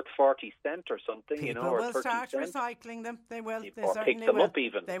is worth 40 cents or something, people or will 30 start cents, recycling them. They will. They or certainly pick them will. up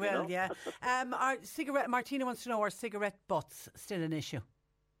even. They will, yeah. Martina wants to know, are cigarette butts still an issue?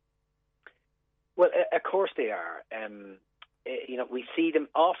 Well, of course they are. We see them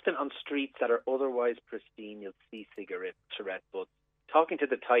often on streets that are otherwise pristine. You'll see cigarette butts. Talking to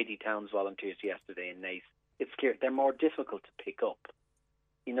the Tidy Towns volunteers yesterday in Naas, it's clear they're more difficult to pick up.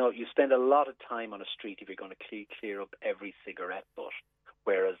 You spend a lot of time on a street if you're going to clear up every cigarette butt,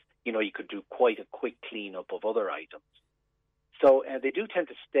 whereas, you could do quite a quick clean-up of other items. So they do tend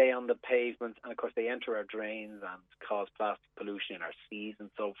to stay on the pavement, and of course they enter our drains and cause plastic pollution in our seas and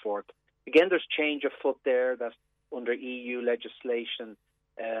so forth. Again, there's change afoot there that under EU legislation,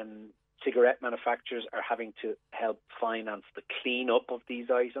 cigarette manufacturers are having to help finance the clean-up of these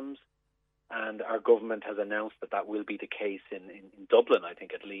items. And our government has announced that will be the case in Dublin, I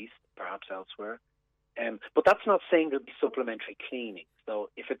think, at least, perhaps elsewhere. But that's not saying there'll be supplementary cleaning. So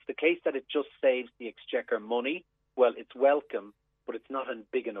if it's the case that it just saves the Exchequer money, well, it's welcome, but it's not a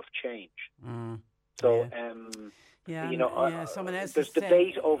big enough change. So, someone else there's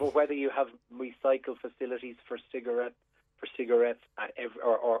debate over whether you have recycle facilities for cigarettes at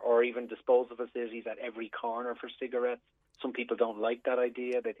or even disposal facilities at every corner for cigarettes. Some people don't like that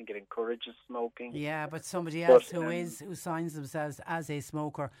idea. They think it encourages smoking. Yeah, but somebody else who signs themselves as a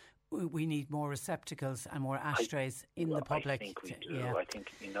smoker, we need more receptacles and more ashtrays in the public. I think we do. Yeah. I think,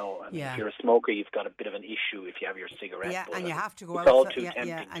 if you're a smoker, you've got a bit of an issue if you have your cigarette. Yeah, and you have to go outside.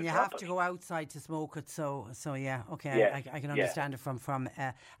 And you have to go outside to smoke it. So yeah, okay, yeah. I can understand it from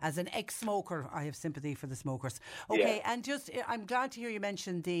as an ex-smoker, I have sympathy for the smokers. Okay, and just I'm glad to hear you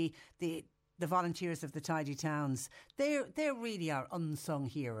mention the volunteers of the Tidy Towns. They really are unsung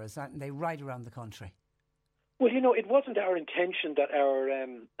heroes, aren't they, right around the country? Well, it wasn't our intention that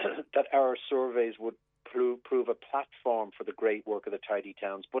our surveys would prove a platform for the great work of the Tidy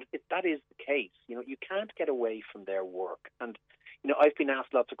Towns, but that is the case. You can't get away from their work. And, I've been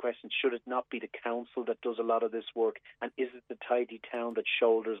asked lots of questions. Should it not be the council that does a lot of this work? And is it the Tidy Town that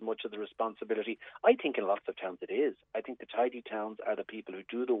shoulders much of the responsibility? I think in lots of towns it is. I think the Tidy Towns are the people who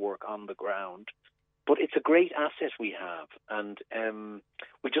do the work on the ground. But it's a great asset we have, and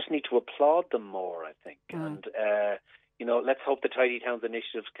we just need to applaud them more, I think. And, let's hope the Tidy Towns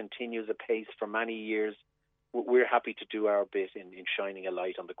initiative continues apace for many years. We're happy to do our bit in shining a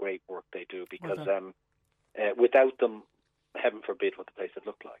light on the great work they do, because without them, heaven forbid what the place would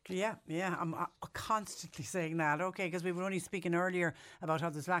look like. Yeah, I'm constantly saying that, because we were only speaking earlier about how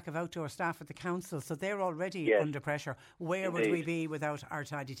there's lack of outdoor staff at the council, so they're already under pressure. Where would we be without our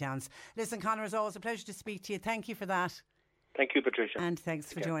Tidy Towns? Listen, Conor, it's always a pleasure to speak to you. Thank you for that. Thank you, Patricia. And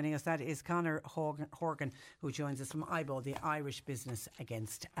thanks for joining us. That is Conor Horgan, who joins us from IBO, the Irish Business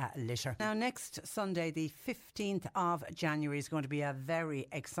Against Litter. Now, next Sunday, the 15th of January, is going to be a very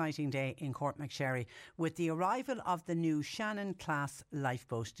exciting day in Courtmacsherry with the arrival of the new Shannon-class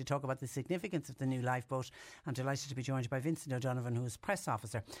lifeboat. To talk about the significance of the new lifeboat, I'm delighted to be joined by Vincent O'Donovan, who is press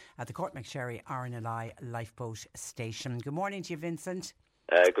officer at the Courtmacsherry RNLI Lifeboat Station. Good morning to you, Vincent.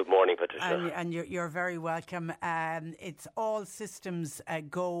 Good morning, Patricia. And you're very welcome. It's all systems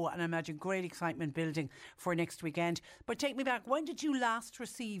go, and I imagine great excitement building for next weekend. But take me back, when did you last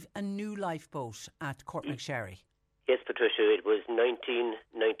receive a new lifeboat at Courtmacsherry? Yes, Patricia, it was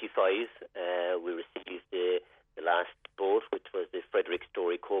 1995. We received the last boat, which was the Frederick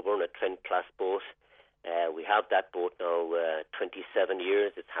Story Coburn, a Trent-class boat. We have that boat now 27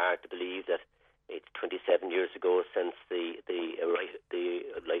 years. It's hard to believe that it's 27 years ago since the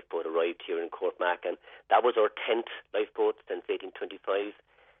lifeboat arrived here in Courtmac, and that was our 10th lifeboat since 1825.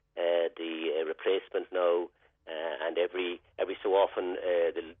 The replacement now, and every so often,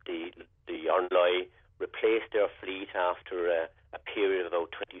 the RNLI replaced their fleet after a period of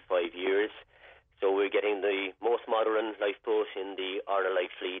about 25 years. So we're getting the most modern lifeboat in the RNLI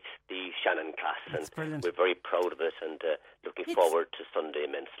fleet, the Shannon class. That's and brilliant. We're very proud of it and looking forward to Sunday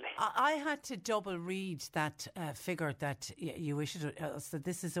immensely. I had to double read that figure that you issued. So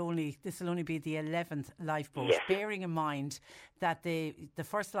this will only be the 11th lifeboat, yes. Bearing in mind that the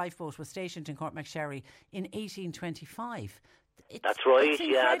first lifeboat was stationed in Courtmacsherry in 1825. That's right. It's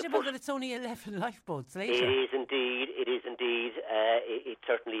incredible that it's only 11 lifeboats later. It is indeed. It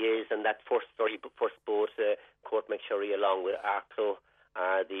certainly is. And that first boat, Courtmacsherry, along with Arklow,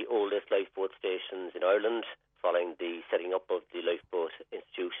 are the oldest lifeboat stations in Ireland. following the setting up of the Lifeboat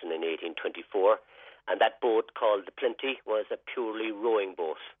Institution in 1824. And that boat, called the Plenty, was a purely rowing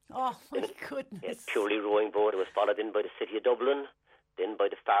boat. Oh, my goodness. Yes, purely rowing boat. It was followed in by the City of Dublin, then by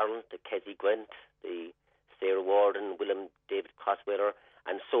the Farrell, the Kessie Gwent, the Sarah Warden, William David Crossweather,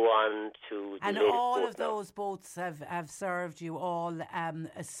 and so on to the and latest all boat of those boats have served you all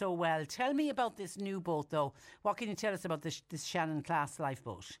so well. Tell me about this new boat, though. What can you tell us about this Shannon class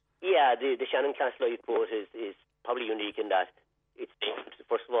lifeboat? Yeah, the Shannon class lifeboat is probably unique in that it's named,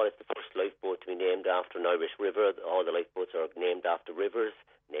 first of all, it's the first lifeboat to be named after an Irish river. All the lifeboats are named after rivers,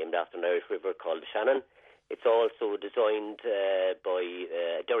 named after an Irish river called the Shannon. It's also designed by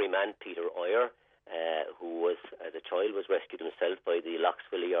a Derryman, Peter Oyer, who was, as a child, was rescued himself by the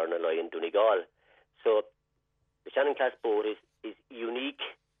Lochsville Yarnalai in Donegal. So the Shannon class boat is unique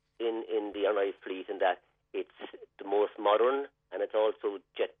in the Irish fleet in that it's the most modern and it's also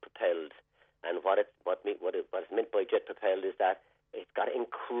jet propelled. And what is meant by jet propelled is that it's got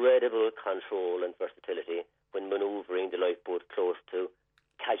incredible control and versatility when manoeuvring the lifeboat close to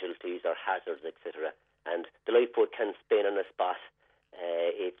casualties or hazards, etc. And the lifeboat can spin on a spot.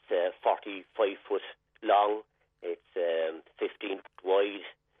 It's 45 foot long. It's 15 foot wide.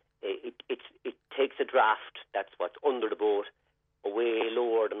 It takes a draft. That's what's under the boat, way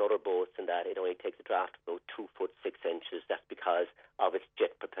lower than other boats in that it only takes a draft of about 2 foot 6 inches. That's because of its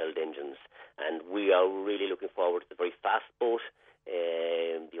jet propelled engines. And we are really looking forward to the very fast boat.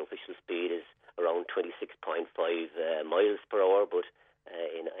 The official speed is around 26.5 miles per hour, but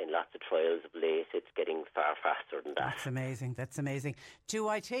in lots of trials of late it's getting far faster than that. That's amazing. Do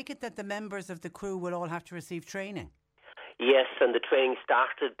I take it that the members of the crew will all have to receive training? Yes, and the training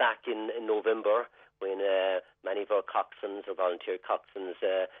started back in November when many of our coxswains, or volunteer coxswains,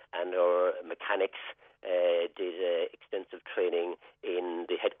 and our mechanics did extensive training in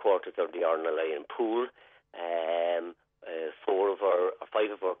the headquarters of the Yarnalai in Poole.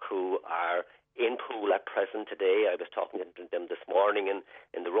 5 of our crew are in Poole at present today. I was talking to them this morning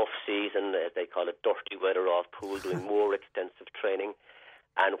in the rough season, as they call it, dirty weather off Poole, doing more extensive training.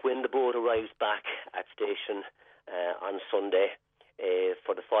 And when the boat arrives back at station on Sunday,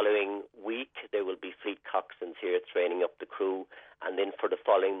 for the following week, there will be fleet coxswains here training up the crew. And then for the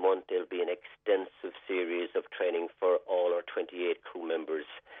following month, there'll be an extensive series of training for all our 28 crew members.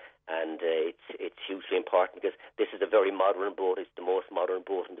 And it's hugely important because this is a very modern boat. It's the most modern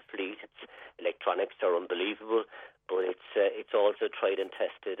boat in the fleet. Its electronics are unbelievable, but it's also tried and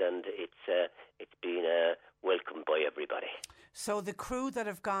tested, and it's been welcomed by everybody. So the crew that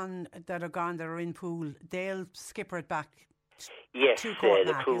are in Poole, they'll skipper it back. Yes, to Cormac,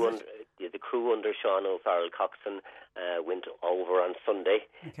 the crew under Sean O'Farrell coxswain went over on Sunday.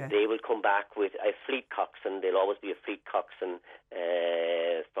 Okay. They will come back with a fleet coxswain. There'll always be a fleet coxswain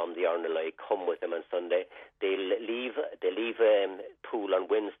from the Yarnalai come with them on Sunday. They'll leave Poole on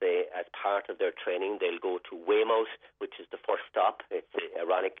Wednesday as part of their training. They'll go to Weymouth, which is the first stop. It's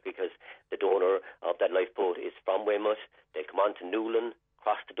ironic because the donor of that lifeboat is from Weymouth. They'll come on to Newlyn,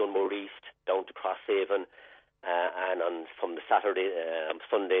 cross to Dunmore East, down to Crosshaven. And from the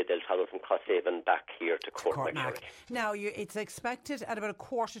Sunday, they'll travel from Crosshaven back here to Cormac. Now, it's expected at about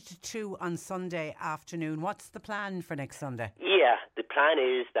 1:45 on Sunday afternoon. What's the plan for next Sunday? Yeah, the plan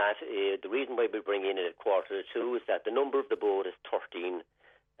is that the reason why we bring in at 1:45 is that the number of the boat is 13:45.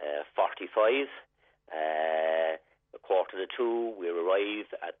 1:45, we'll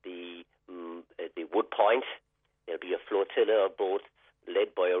arrive at the Wood Point. There'll be a flotilla of boats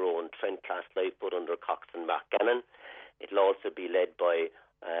led by our own Trent class lifeboat under coxswain Mark Gannon. It'll also be led by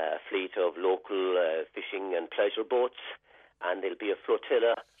a fleet of local fishing and pleasure boats, and there'll be a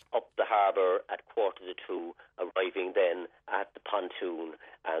flotilla up the harbour at 1:45, arriving then at the pontoon.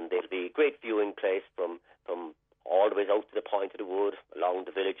 And there'll be a great viewing place from all the way out to the Point of the Wood, along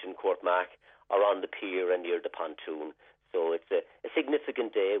the village in Cormac, or on the pier and near the pontoon. So it's a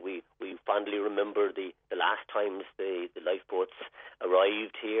significant day. We fondly remember the last times the lifeboats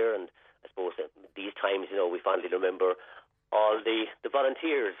arrived here, and I suppose these times, we fondly remember all the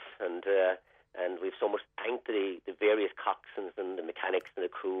volunteers, and we've so much thanked the various coxswains and the mechanics and the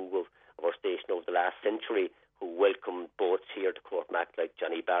crew of our station over the last century who welcomed boats here to Cormac, like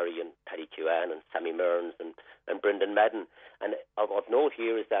Johnny Barry and Paddy Keown and Sammy Mearns and Brendan Madden. And of note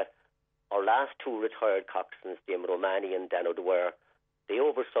here is that our last 2 retired coxswains, Damon O'Mahony and Dan O'Dwyer, they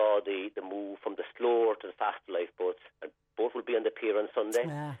oversaw the move from the slower to the faster lifeboats, and both will be on the pier on Sunday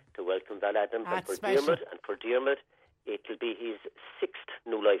to welcome Val Adams. And for Dermot, it'll be his 6th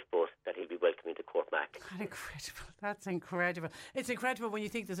new lifeboat that he'll be welcoming to Courtmac. Incredible. That's incredible. It's incredible when you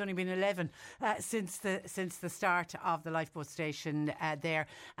think there's only been 11 since the start of the lifeboat station there.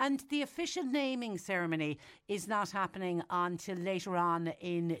 And the official naming ceremony is not happening until later on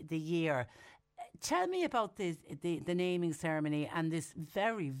in the year. Tell me about the naming ceremony and this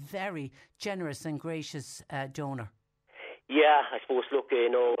very, very generous and gracious donor. Yeah, I suppose, look,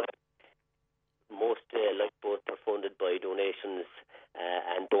 most lifeboats are funded by donations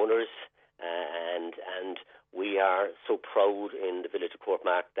and donors, and we are so proud in the village of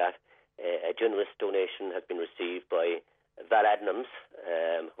Courtmac that a generous donation has been received by Val Adnams,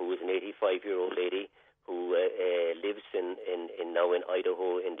 who is an 85-year-old lady who lives now in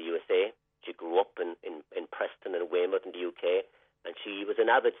Idaho in the USA. She grew up in Preston and Weymouth in the UK, and she was an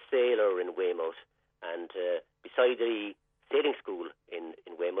avid sailor in Weymouth. And beside the sailing school in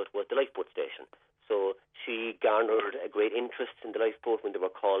Weymouth was the lifeboat station. So she garnered a great interest in the lifeboat when they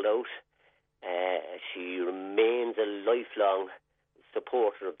were called out. She remains a lifelong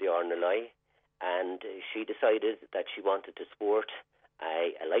supporter of the RNLI, and she decided that she wanted to support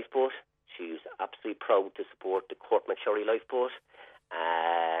a lifeboat. She was absolutely proud to support the Courtmacsherry lifeboat.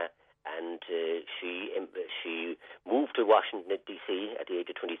 And she moved to Washington, D.C. at the age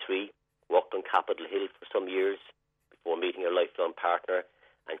of 23, worked on Capitol Hill for some years before meeting her lifelong partner,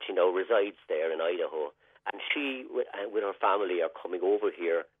 and she now resides there in Idaho. And she, with her family, are coming over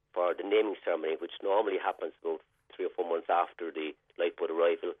here for the naming ceremony, which normally happens about 3 or 4 months after the lifeboat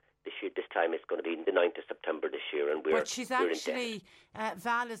arrival. This time it's going to be the 9th of September this year, and But she's actually,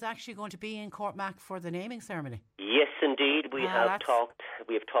 Val is actually going to be in Courtmac for the naming ceremony. Yes, indeed. We have talked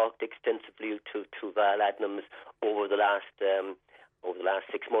extensively to Val Adnams over the last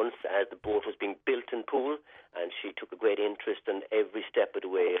 6 months as the boat was being built in Poole, and she took a great interest in every step of the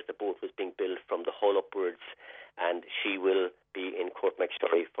way as the boat was being built from the hull upwards, and she will be in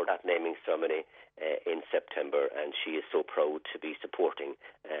Courtmacsherry for that naming ceremony in September, and she is so proud to be supporting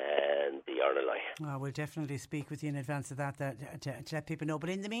the RNLI. Well, we'll definitely speak with you in advance of that to let people know. But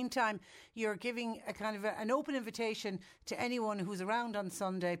in the meantime, you're giving a kind of an open invitation to anyone who's around on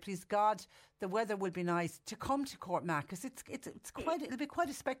Sunday. Please God, the weather will be nice, to come to Courtmac, because it'll be quite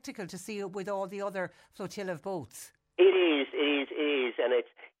a spectacle to see it with all the other flotilla of boats. It is, and it's,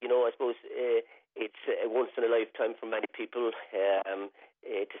 I suppose it's a once in a lifetime for many people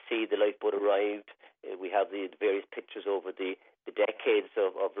to see the lifeboat arrived. We have the various pictures over the decades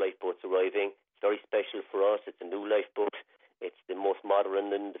of lifeboats arriving. It's very special for us. It's a new lifeboat. It's the most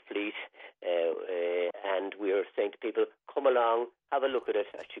modern in the fleet, and we are saying to people, come along, have a look at it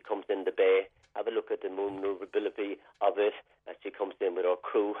as she comes in the bay, have a look at the maneuverability of it as she comes in with our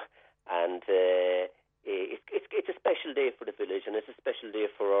crew, and it's a special day for the village, and it's a special day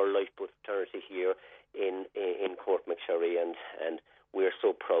for our lifeboat fraternity here in Courtmacsherry, and we're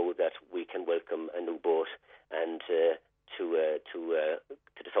so proud that we can welcome a new boat and to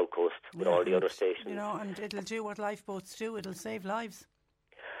the south coast with all the other stations. And it'll do what lifeboats do. It'll save lives.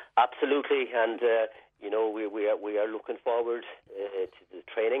 Absolutely, and we are looking forward to the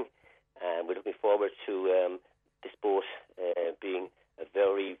training, and we're looking forward to this boat being a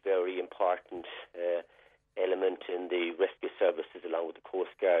very, very important element in the rescue services, along with the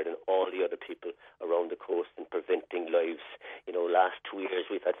Coast Guard and all the other people around the coast, in preventing lives. Last 2 years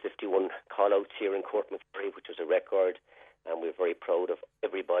we've had 51 call-outs here in Courtmacsherry, which was a record, and we're very proud of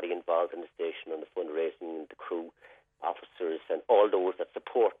everybody involved in the station, and the fundraising, the crew, officers, and all those that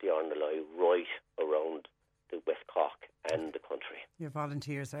support the RNLI right around the West Cork and the country. Your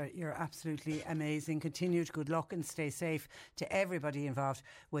volunteers you're absolutely amazing. Continued good luck and stay safe to everybody involved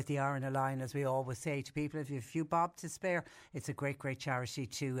with the RNLI. And as we always say to people, if you have a few bob to spare, it's a great, great charity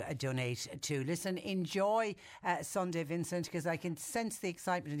to donate to. Listen, enjoy Sunday, Vincent, because I can sense the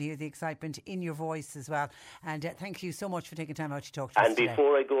excitement and hear the excitement in your voice as well. And thank you so much for taking time out to talk to us today. And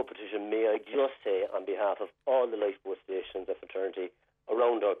before I go, Patricia, may I just say on behalf of all the lifeboat stations of fraternity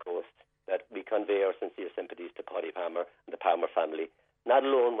around our coast that we convey our sincere sympathies to Paddy Palmer and the Palmer family. Not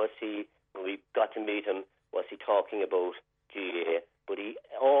alone was he, when we got to meet him, was he talking about GAA, but he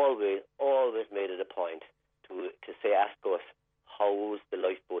always made it a point to ask us, how's the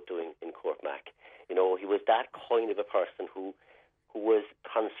lifeboat doing in Courtmac? He was that kind of a person who was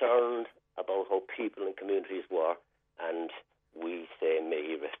concerned about how people and communities were, and we say may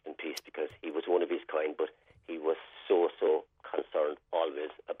he rest in peace, because he was one of his kind, but he was so concerned always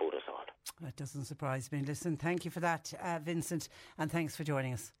about us all. That doesn't surprise me. Listen, thank you for that, Vincent, and thanks for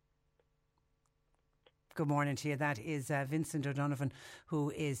joining us. Good morning to you. That is Vincent O'Donovan,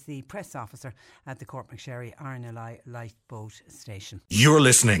 who is the press officer at the Cork McSherry RNLI Lifeboat Station. You're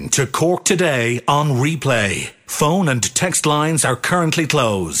listening to Cork Today on replay. Phone and text lines are currently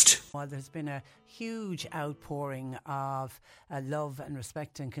closed. Well, there's been a huge outpouring of love and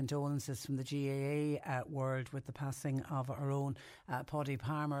respect and condolences from the GAA world with the passing of our own Paddy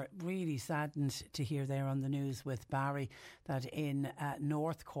Palmer. Really saddened to hear there on the news with Barry that in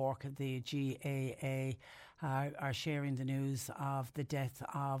North Cork the GAA are sharing the news of the death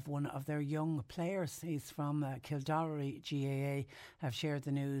of one of their young players. He's from Kildorrery GAA, have shared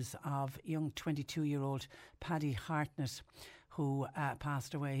the news of young 22-year-old Paddy Hartnett, who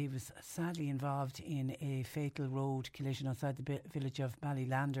passed away. He was sadly involved in a fatal road collision outside the village of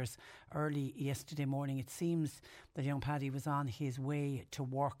Ballylanders early yesterday morning. It seems that young Paddy was on his way to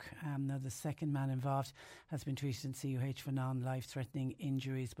work. Now the second man involved has been treated in CUH for non-life-threatening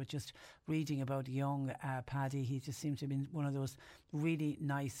injuries, but just reading about young Paddy, he just seemed to have been one of those really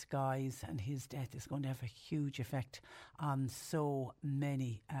nice guys, and his death is going to have a huge effect on so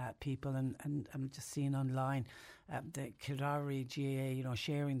many people. And I'm just seeing online the Kildorrery GAA,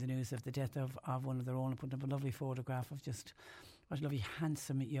 sharing the news of the death of one of their own, and putting up a lovely photograph of just what a lovely,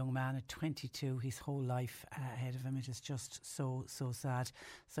 handsome young man at 22, his whole life ahead of him. It is just so sad.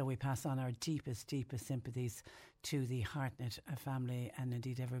 So we pass on our deepest sympathies to the Hartnett family and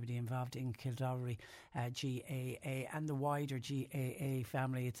indeed everybody involved in Kildorrery GAA and the wider GAA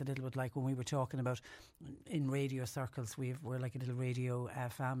family. It's a little bit like when we were talking about in radio circles, we're like a little radio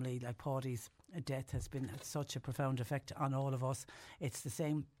family. Like Paddy's death has been such a profound effect on all of us. It's the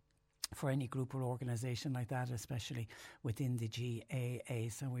same for any group or organisation like that, especially within the GAA.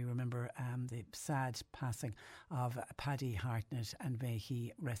 So we remember the sad passing of Paddy Hartnett, and may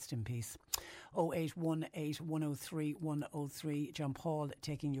he rest in peace. 0818 103 103. John Paul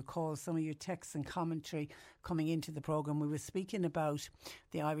taking your calls. Some of your texts and commentary coming into the programme. We were speaking about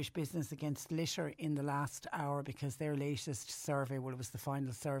the Irish Business Against Litter in the last hour, because their latest survey, well, it was the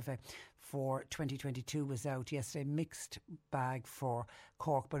final survey for 2022, was out yesterday. Mixed bag for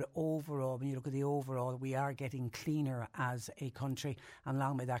Cork, but overall, when you look at the overall, we are getting cleaner as a country, and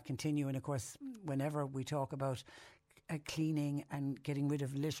long may that continue. And of course, whenever we talk about cleaning and getting rid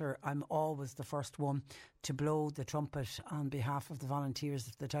of litter, I'm always the first one to blow the trumpet on behalf of the volunteers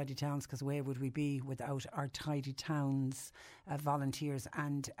of the Tidy Towns, because where would we be without our Tidy Towns volunteers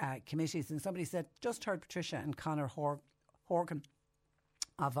and committees? And somebody said, just heard Patricia and Conor Horgan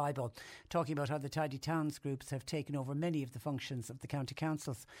of IBO talking about how the Tidy Towns groups have taken over many of the functions of the county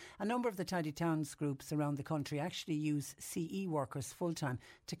councils. A number of the Tidy Towns groups around the country actually use CE workers full-time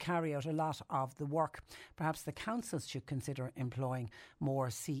to carry out a lot of the work. Perhaps the councils should consider employing more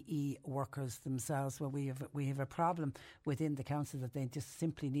CE workers themselves. Well, we have a problem within the council that they just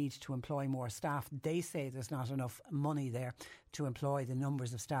simply need to employ more staff. They say there's not enough money there to employ the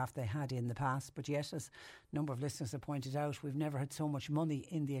numbers of staff they had in the past. But yet, as a number of listeners have pointed out, we've never had so much money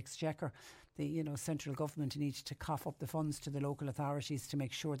in the Exchequer. The central government needs to cough up the funds to the local authorities to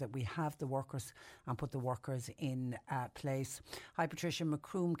make sure that we have the workers and put the workers in place. Hi Patricia,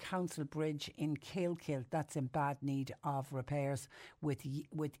 Macroom Council Bridge in Kilkill, that's in bad need of repairs with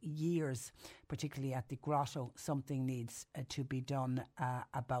years, particularly at the Grotto. Something needs to be done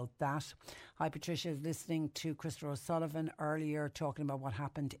about that. Hi Patricia, listening to Christopher O'Sullivan earlier talking about what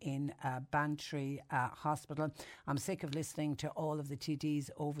happened in Bantry Hospital. I'm sick of listening to all of the TDs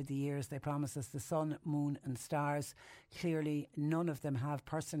over the years. They promise us the sun, moon and stars. Clearly none of them have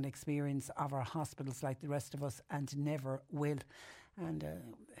personal experience of our hospitals like the rest of us, and never will. And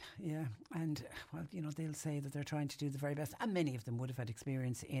they'll say that they're trying to do the very best, and many of them would have had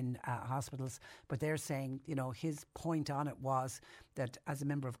experience in hospitals, but they're saying, his point on it was that as a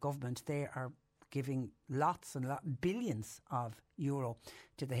member of government, they are giving billions of euro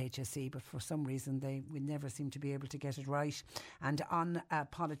to the HSE, but for some reason we never seem to be able to get it right. And on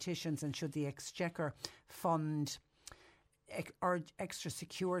politicians, and should the Exchequer fund extra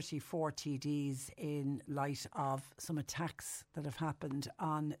security for TDs in light of some attacks that have happened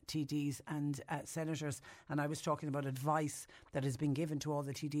on TDs and senators? And I was talking about advice that has been given to all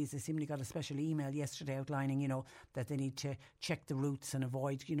the TDs. They seemingly got a special email yesterday outlining, that they need to check the routes and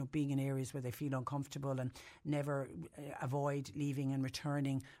avoid, being in areas where they feel uncomfortable, and never avoid leaving and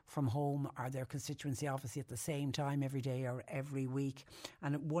returning from home or their constituency office at the same time every day or every week.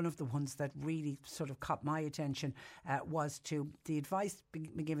 And one of the ones that really sort of caught my attention was the advice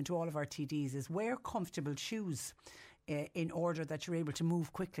being given to all of our TDs is wear comfortable shoes in order that you're able to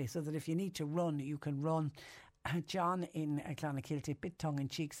move quickly, so that if you need to run, you can run. John in Clonakilty, bit tongue in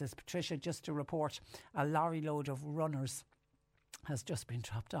cheek, says, Patricia, just to report, a lorry load of runners has just been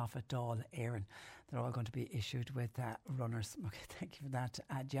dropped off at Dáil Éireann. They're all going to be issued with runners. Okay, thank you for that,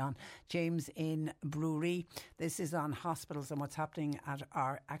 John. James in Brewery. This is on hospitals and what's happening at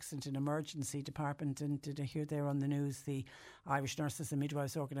our accident and emergency department. And did I hear there on the news, the Irish Nurses and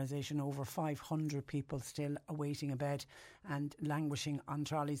Midwives Organisation, over 500 people still awaiting a bed and languishing on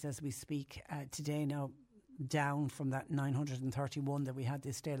trolleys as we speak today. Now, down from that 931 that we had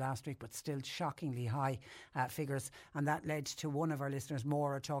this day last week, but still shockingly high figures. And that led to one of our listeners,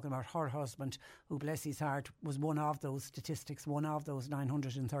 Maura, talking about her husband, who, bless his heart, was one of those statistics, one of those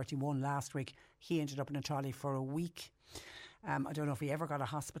 931 last week. He ended up in a trolley for a week. I don't know if he ever got a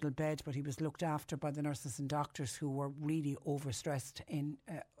hospital bed, but he was looked after by the nurses and doctors who were really overstressed in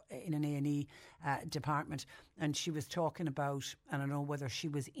an A&E department. And she was talking about, and I don't know whether she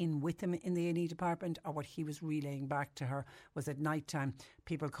was in with him in the A&E department or what he was relaying back to her, was at night time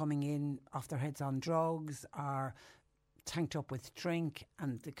people coming in off their heads on drugs or tanked up with drink,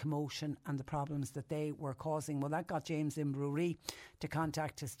 and the commotion and the problems that they were causing. Well, that got James in Brewery to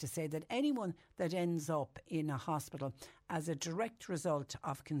contact us to say that anyone that ends up in a hospital as a direct result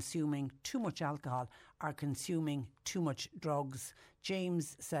of consuming too much alcohol or consuming too much drugs,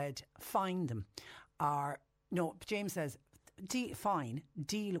 James said, fine them. James says, fine,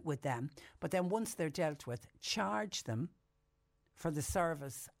 deal with them, but then once they're dealt with, charge them for the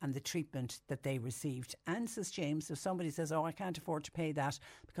service and the treatment that they received. And, says James, if somebody says, I can't afford to pay that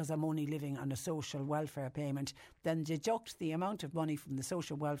because I'm only living on a social welfare payment, then deduct the amount of money from the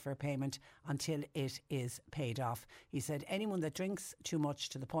social welfare payment until it is paid off. He said anyone that drinks too much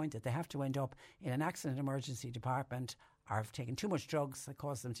to the point that they have to end up in an accident emergency department or have taken too much drugs that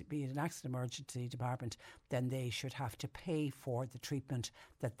cause them to be in an accident emergency department, then they should have to pay for the treatment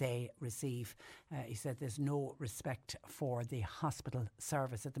that they receive. He said there's no respect for the hospital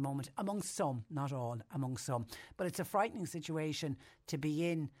service at the moment, among some, not all, among some. But it's a frightening situation to be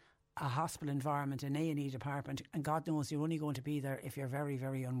in a hospital environment, an A&E department, and God knows you're only going to be there if you're very,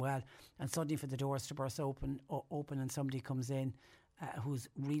 very unwell, and suddenly for the doors to burst open and somebody comes in who's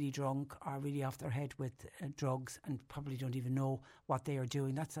really drunk or really off their head with drugs and probably don't even know what they are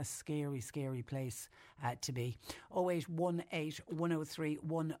doing. That's a scary, scary place to be. 0818 103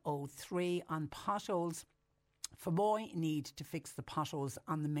 103 on potholes. Fermoy need to fix the potholes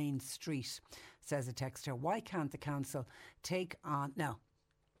on the main street, says a texter. Why can't the council take on... Now,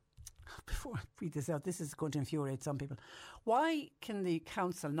 before I read this out, this is going to infuriate some people. Why can the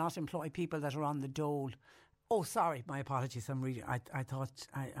council not employ people that are on the dole? Oh, sorry, my apologies. I'm reading. I thought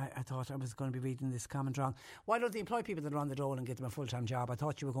I was going to be reading this comment wrong. Why don't they employ people that are on the dole and get them a full-time job? I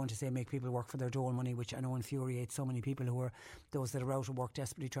thought you were going to say make people work for their dole money, which I know infuriates so many people who are those that are out of work,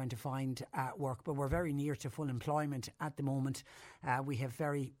 desperately trying to find work. But we're very near to full employment at the moment. We have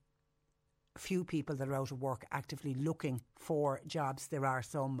very few people that are out of work actively looking for jobs. There are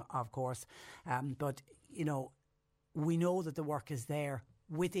some, of course, but you know, we know that the work is there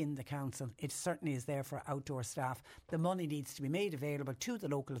within the council. It certainly is there for outdoor staff. The money needs to be made available to the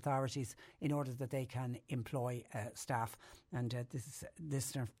local authorities in order that they can employ staff. And this is a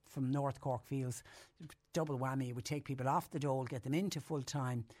listener from North Cork feels double whammy. It would take people off the dole, get them into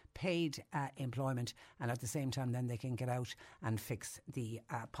full-time paid employment, and at the same time then they can get out and fix the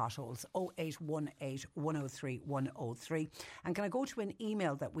potholes. 0818 103 103. And can I go to an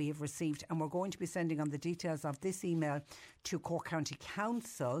email that we have received, and we're going to be sending on the details of this email to Cork County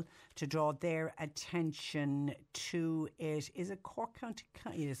Council to draw their attention to it. Is it Cork County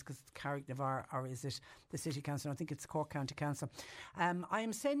Council? It is, because it's Carricknavar, or is it the City Council? I think it's Cork County Council. I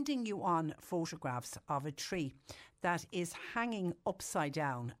am sending you on photographs of a tree that is hanging upside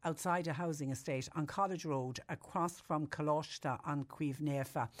down outside a housing estate on College Road across from Colóiste on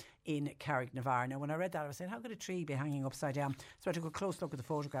Cuivnefa in Carricknavar. Now, when I read that, I was saying, how could a tree be hanging upside down? So I took a close look at the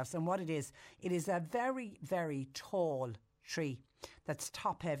photographs, and what it is a very, very tall tree that's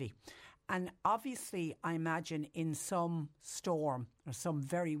top heavy. And obviously, I imagine in some storm or some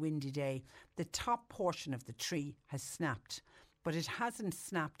very windy day, the top portion of the tree has snapped. But it hasn't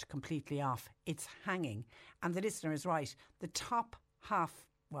snapped completely off. It's hanging. And the listener is right. The top half,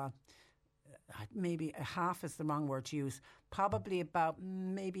 well, maybe a half is the wrong word to use, probably about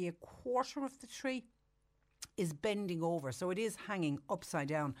maybe a quarter of the tree is bending over. So it is hanging upside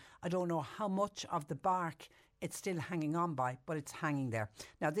down. I don't know how much of the bark it's still hanging on by, but it's hanging there.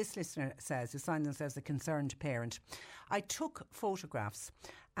 Now, this listener says, who signed themselves a concerned parent, I took photographs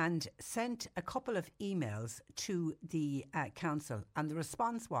and sent a couple of emails to the council, and the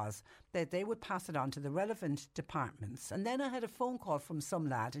response was that they would pass it on to the relevant departments. And then I had a phone call from some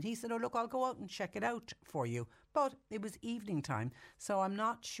lad, and he said, oh look, I'll go out and check it out for you. But it was evening time, so I'm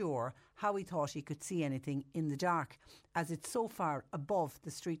not sure how he thought he could see anything in the dark. as it's so far above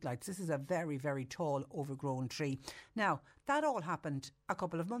the streetlights. This is a very, very tall, overgrown tree. Now, that all happened a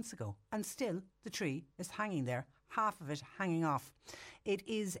couple of months ago, and still the tree is hanging there, half of it hanging off. It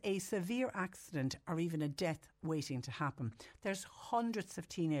is a severe accident or even a death waiting to happen. There's hundreds of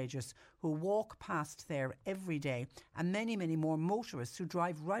teenagers who walk past there every day, and many, many more motorists who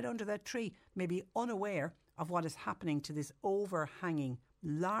drive right under that tree, maybe unaware of what is happening to this overhanging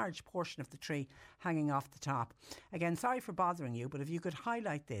large portion of the tree hanging off the top. Again, sorry for bothering you, but if you could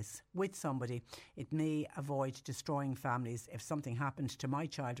highlight this with somebody, it may avoid destroying families. If something happened to my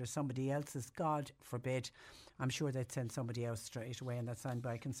child or somebody else's, God forbid, I'm sure they'd send somebody else straight away, and that's signed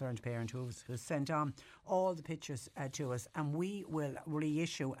by a concerned parent who's sent on all the pictures to us, and we will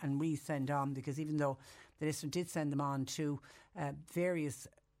reissue and resend on, because even though the listener did send them on to various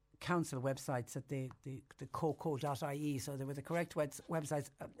council websites at the coco.ie, so they were the correct websites,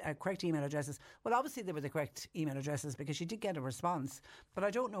 correct email addresses. Well, obviously they were the correct email addresses, because she did get a response, but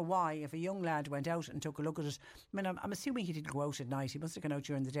I don't know why, if a young lad went out and took a look at it. I mean, I'm assuming he didn't go out at night, he must have gone out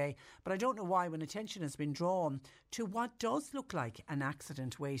during the day, but I don't know why, when attention has been drawn to what does look like an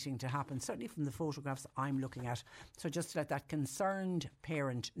accident waiting to happen, certainly from the photographs I'm looking at. So just to let that concerned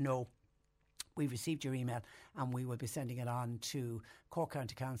parent know, we've received your email and we will be sending it on to Cork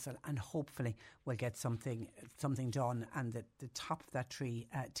County Council, and hopefully we'll get something done and the top of that tree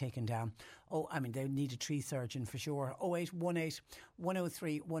taken down. Oh, I mean, they need a tree surgeon for sure. 0818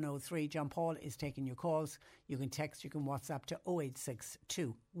 103 103. John Paul is taking your calls. You can text, you can WhatsApp to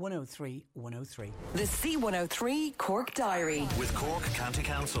 0862 103 103. The C103 Cork Diary. With Cork County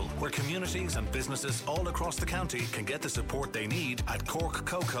Council, where communities and businesses all across the county can get the support they need at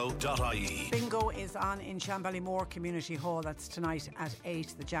corkcoco.ie. Bingo is on in Shanballymore Community Hall. That's tonight at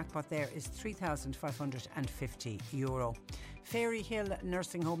 8. The jackpot there is €3,550. Fairy Hill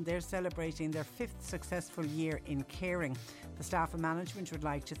Nursing Home, they're celebrating their 5th successful year in caring. The staff and management would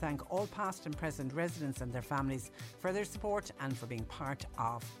like to thank all past and present residents and their families for their support and for being part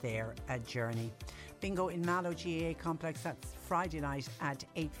of their journey. Bingo in Mallow GAA Complex, that's Friday night at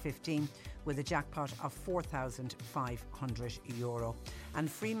 8:15 with a jackpot of €4,500. And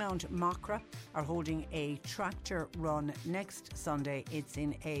Fremount Mockra are holding a tractor run next Sunday. It's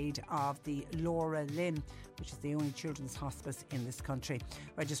in aid of the Laura Lynn, which is the only children's hospice in this country.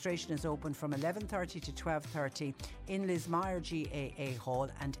 Registration is open from 11:30 to 12:30 in Lismire GAA Hall,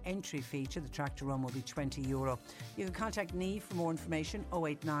 and entry fee to the tractor run will be €20. You can contact Niamh for more information,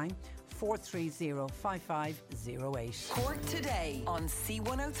 089 430 5508. Cork Today on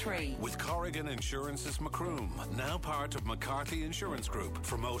C103. With Corrigan Insurance's Macroom, now part of McCarthy Insurance Group.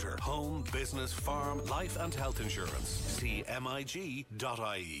 For motor, home, business, farm, life and health insurance. See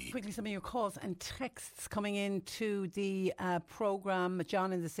MIG.ie. Quickly, some of your calls and texts coming into the programme.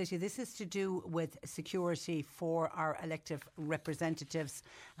 John in the City, this is to do with security for our elected representatives,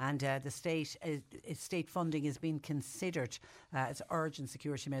 and the state funding is being considered as urgent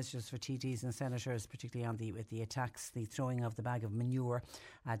security measures for TDs and senators, particularly with the attacks, the throwing of the bag of manure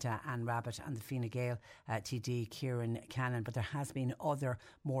at Anne Rabbitte and the Fine Gael TD Kieran Cannon. But there has been other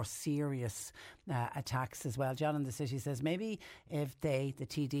more serious attacks as well. John in the City says maybe if the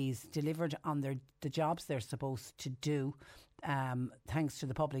TDs delivered on the jobs they're supposed to do, thanks to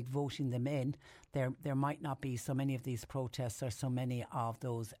the public voting them in, there might not be so many of these protests or so many of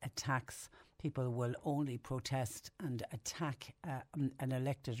those attacks. People will only protest and attack an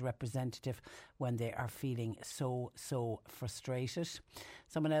elected representative when they are feeling so frustrated.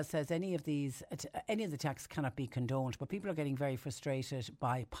 Someone else says any of the attacks cannot be condoned, but people are getting very frustrated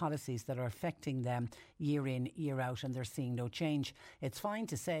by policies that are affecting them year in, year out, and they're seeing no change. It's fine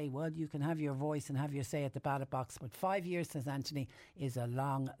to say, well, you can have your voice and have your say at the ballot box, but 5 years, says Anthony, is a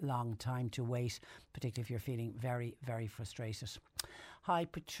long time to wait, particularly if you're feeling very, very frustrated. Hi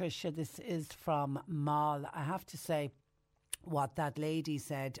Patricia, this is from Mall. I have to say what that lady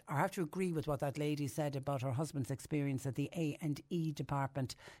said, or I have to agree with what that lady said about her husband's experience at the A&E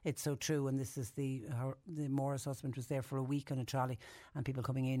department. It's so true, and this is the Morris husband was there for a week on a trolley and people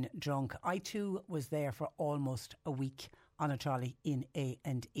coming in drunk. I too was there for almost a week on a trolley in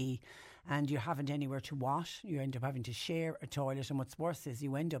A&E, and you haven't anywhere to wash. You end up having to share a toilet, and what's worse is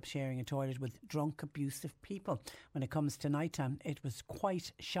you end up sharing a toilet with drunk, abusive people. When it comes to night time, it was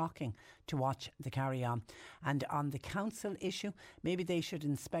quite shocking to watch the carry on. And on the council issue, maybe they should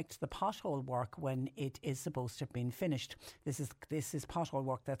inspect the pothole work when it is supposed to have been finished. This is pothole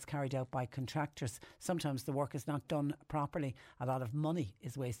work that's carried out by contractors. Sometimes the work is not done properly. A lot of money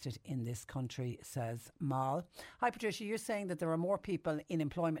is wasted in this country, says Mal. Hi Patricia, you're saying that there are more people in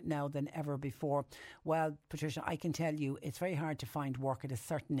employment now than ever ever before. Well, Patricia, I can tell you it's very hard to find work at a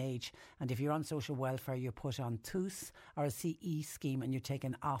certain age, and if you're on social welfare, you're put on TUS or a CE scheme and you're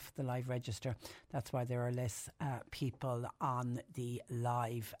taken off the live register. That's why there are less people on the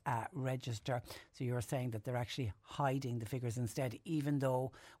live register. So you're saying that they're actually hiding the figures instead, even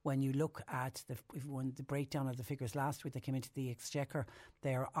though when you look at the breakdown of the figures last week that came into the Exchequer,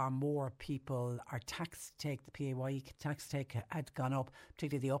 there are more people. Our tax take, the PAYE tax take had gone up,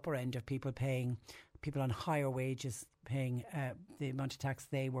 particularly the upper end of people on higher wages paying the amount of tax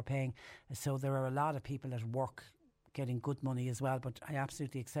they were paying. So there are a lot of people at work getting good money as well, but I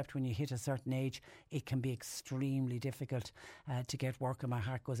absolutely accept when you hit a certain age it can be extremely difficult to get work, and my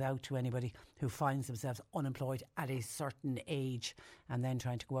heart goes out to anybody who finds themselves unemployed at a certain age and then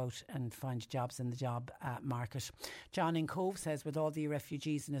trying to go out and find jobs in the job market. John in Cove says, with all the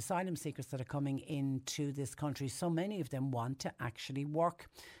refugees and asylum seekers that are coming into this country, so many of them want to actually work.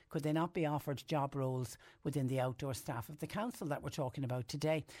 Could they not be offered job roles within the outdoor staff of the council that we're talking about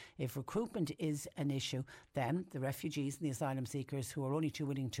today? If recruitment is an issue, then the refugees and the asylum seekers who are only too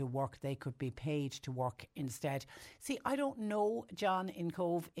willing to work, they could be paid to work instead. See, I don't know, John in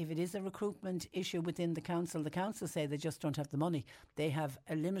Cove, if it is a recruitment issue within the council. The council say they just don't have the money. They have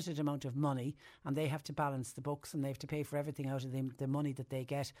a limited amount of money and they have to balance the books and they have to pay for everything out of the money that they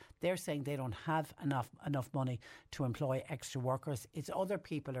get. They're saying they don't have enough money to employ extra workers. It's other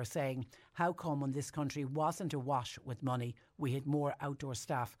people are saying, how come when this country wasn't awash with money, we had more outdoor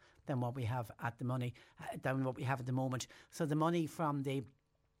staff than what we have at the moment. So the money from the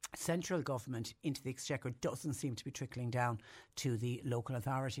central government into the Exchequer doesn't seem to be trickling down to the local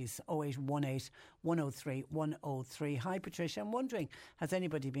authorities. 0818 103 103. Hi Patricia, I'm wondering, has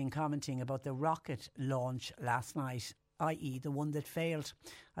anybody been commenting about the rocket launch last night, i.e. the one that failed?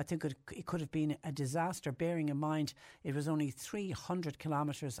 I think it could have been a disaster, bearing in mind it was only 300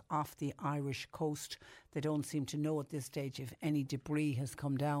 kilometres off the Irish coast. They don't seem to know at this stage if any debris has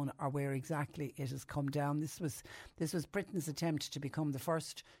come down or where exactly it has come down. This was Britain's attempt to become the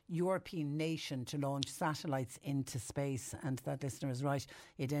first European nation to launch satellites into space, and that listener is right.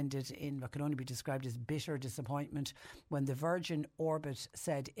 It ended in what can only be described as bitter disappointment when the Virgin Orbit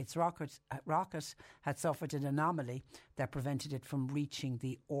said its rocket had suffered an anomaly that prevented it from reaching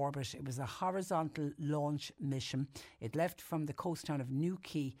the orbit. It was a horizontal launch mission. It left from the coast town of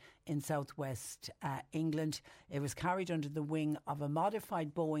Newquay in southwest England. It was carried under the wing of a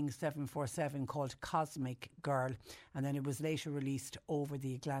modified Boeing 747 called Cosmic Girl, and then it was later released over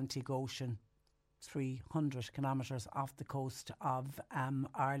the Atlantic Ocean, 300 kilometres off the coast of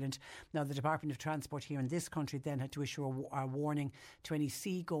Ireland. Now, the Department of Transport here in this country then had to issue a warning to any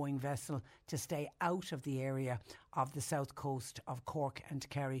sea-going vessel to stay out of the area of the south coast of Cork and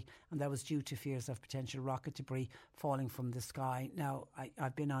Kerry, and that was due to fears of potential rocket debris falling from the sky. Now,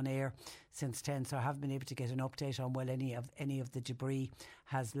 I've been on air since 10, so I haven't been able to get an update on whether any of the debris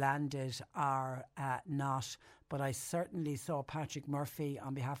has landed or not. But I certainly saw Patrick Murphy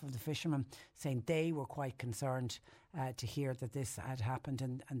on behalf of the fishermen saying they were quite concerned to hear that this had happened,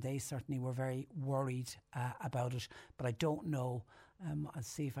 and they certainly were very worried about it. But I don't know. I'll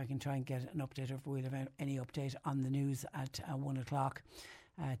see if I can try and get an update, or if we'll have any update on the news at 1 o'clock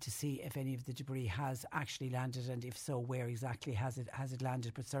to see if any of the debris has actually landed, and if so, where exactly has it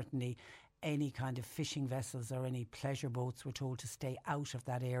landed. But certainly any kind of fishing vessels or any pleasure boats were told to stay out of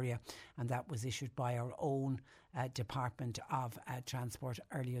that area, and that was issued by our own Department of Transport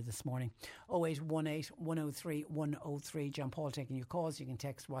earlier this morning. 0818 103 103. John Paul taking your calls. You can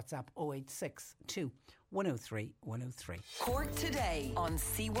text WhatsApp 0862 103 103. Cork Today on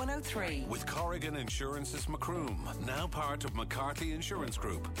C103. With Corrigan Insurance's Macroom, now part of McCarthy Insurance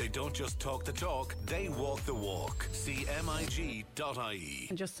Group. They don't just talk the talk, they walk the walk. CMIG.ie.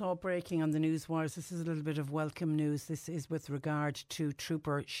 I just saw breaking on the news wires. This is a little bit of welcome news. This is with regard to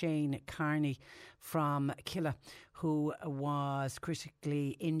Trooper Shane Carney from Killa, who was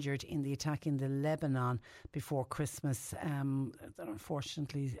critically injured in the attack in the Lebanon before Christmas.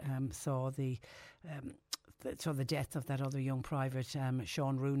 Unfortunately, saw the death of that other young private,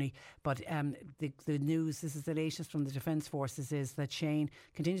 Sean Rooney. But the news, this is the latest from the Defence Forces, is that Shane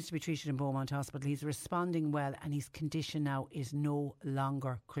continues to be treated in Beaumont Hospital. He's responding well and his condition now is no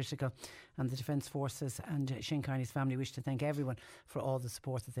longer critical. And the Defence Forces and Shane Carney's family wish to thank everyone for all the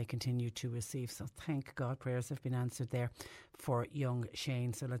support that they continue to receive. So thank God, prayers have been answered there for young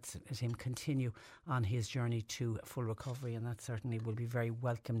Shane. So let's let him continue on his journey to full recovery, and that certainly will be very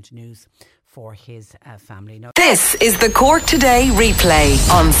welcomed news for his family. Now, this is the Cork Today replay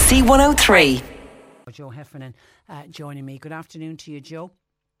on C103. Joe Heffernan joining me. Good afternoon to you, Joe.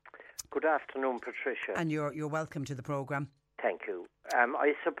 Good afternoon, Patricia. And you're welcome to the programme. Thank you.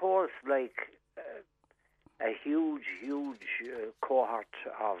 I suppose, like a huge cohort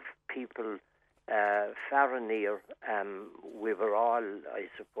of people, far and near, we were all, I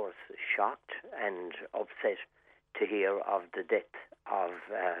suppose, shocked and upset to hear of the death of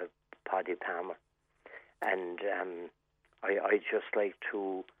Paddy Palmer. And I just like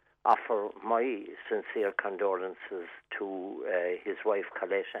to offer my sincere condolences to his wife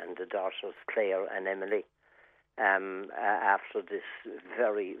Colette and the daughters Claire and Emily after this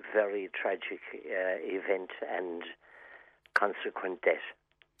very, very tragic event and consequent death.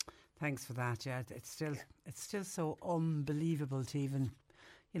 Thanks for that. Yeah, it's still so unbelievable to even.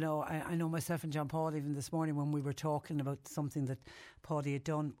 You know, I know myself and John Paul, even this morning when we were talking about something that Paddy had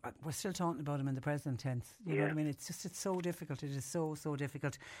done, we're still talking about him in the present tense. You know what I mean? It's so difficult. It is so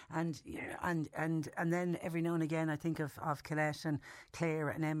difficult. And then every now and again I think of Colette and Claire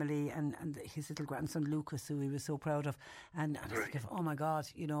and Emily and his little grandson Lucas, who he was so proud of. And I think of, oh my God,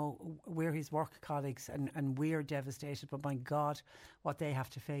 you know, we're his work colleagues and we're devastated, but my God, what they have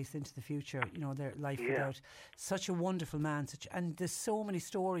to face into the future, you know, their life without such a wonderful man. And there's so many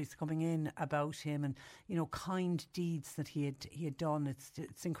stories coming in about him and, you know, kind deeds that he had done.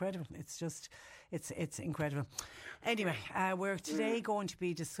 It's incredible. It's incredible. Anyway, we're today going to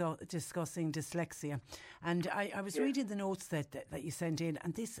be discussing dyslexia, and I was reading the notes that you sent in,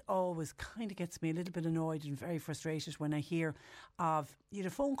 and this always kind of gets me a little bit annoyed and very frustrated when I hear of, you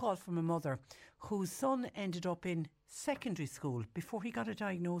had a phone call from a mother whose son ended up in secondary school before he got a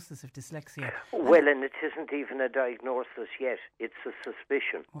diagnosis of dyslexia. Well, and it isn't even a diagnosis yet. It's a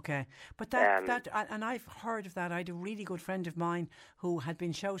suspicion. Okay. But that and I've heard of that. I had a really good friend of mine who had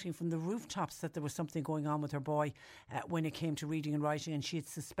been shouting from the rooftops that there was something going on with her boy when it came to reading and writing, and she had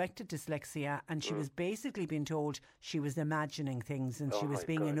suspected dyslexia, and she was basically being told she was imagining things and she was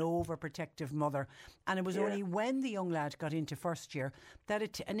being an overprotective mother. And it was only when the young lad got into first year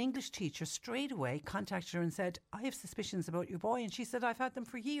that an English teacher straight away contacted her and said, I have suspicions about your boy. And she said, I've had them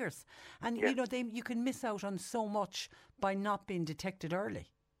for years. And you know, you can miss out on so much by not being detected early.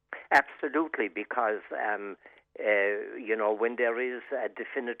 Absolutely, because you know, when there is a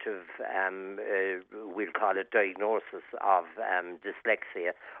definitive we'll call it diagnosis of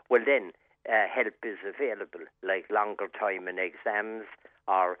dyslexia, well then help is available, like longer time in exams.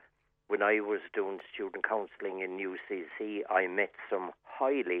 Or when I was doing student counselling in UCC, I met some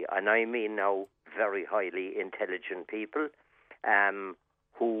highly, and I mean now very highly intelligent people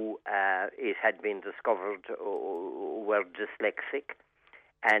who it had been discovered were dyslexic,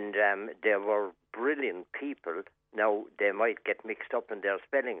 and there were brilliant people. Now, they might get mixed up in their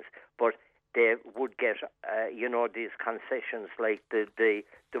spellings, but they would get, you know, these concessions, like the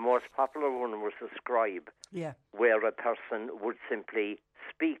most popular one was a scribe, where a person would simply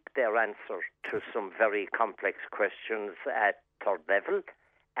speak their answer to some very complex questions at third level,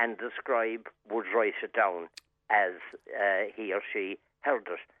 and the scribe would write it down as he or she heard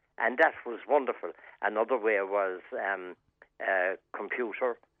it. And that was wonderful. Another way was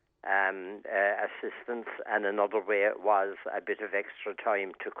computer assistance, and another way was a bit of extra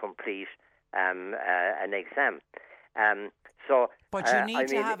time to complete an exam. But you need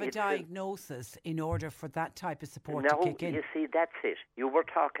to have a diagnosis in order for that type of support to kick in. You see, that's it. You were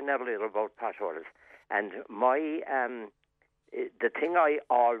talking earlier about potholes, and the thing I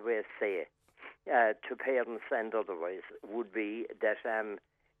always say to parents and otherwise would be that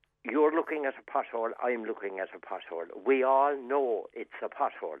you're looking at a pothole, I'm looking at a pothole. We all know it's a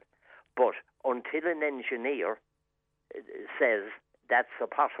pothole, but until an engineer says that's a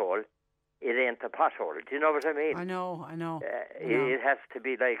pothole, it ain't a pothole. Do you know what I mean? I know. It has to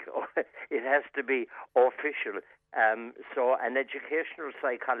be it has to be official. So an educational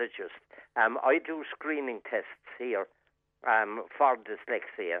psychologist, I do screening tests here for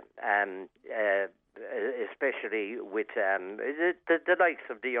dyslexia, especially with the likes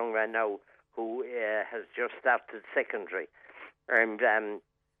of the young man now who has just started secondary. And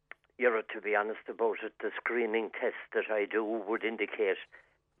to be honest about it, the screening tests that I do would indicate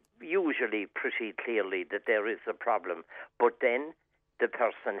usually pretty clearly that there is a problem. But then the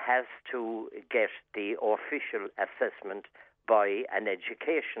person has to get the official assessment by an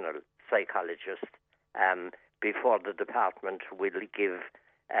educational psychologist before the department will give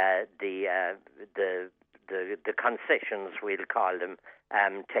the concessions, we'll call them,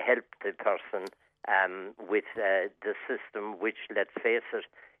 to help the person with the system, which, let's face it,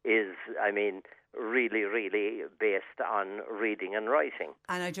 is, I mean, really, really based on reading and writing.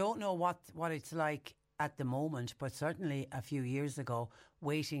 And I don't know what it's like at the moment, but certainly a few years ago,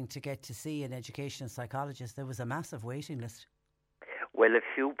 waiting to get to see an educational psychologist, there was a massive waiting list. Well, a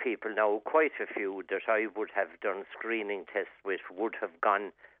few people now, quite a few that I would have done screening tests with would have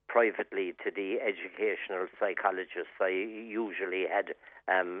gone privately to the educational psychologists. I usually had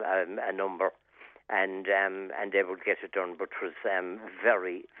a number, and they would get it done, but it was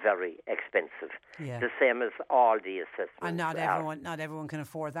very, very expensive. Yeah. The same as all the assessments. And not everyone can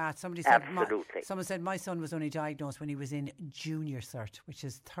afford that. Somebody said, absolutely. Someone said my son was only diagnosed when he was in junior cert, which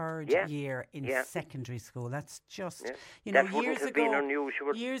is third year in secondary school. That's just years ago. Been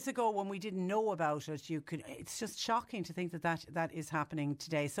unusual. Years ago, when we didn't know about it, it's just shocking to think that is happening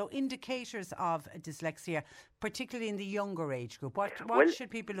today. So indicators of dyslexia, particularly in the younger age group, what should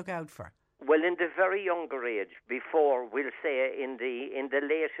people look out for? Well, in the very younger age, before, we'll say in the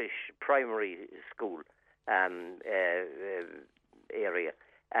late-ish primary school area,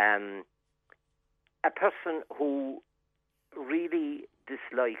 a person who really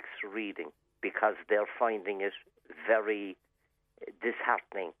dislikes reading because they're finding it very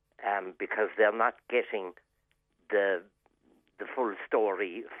disheartening, because they're not getting the full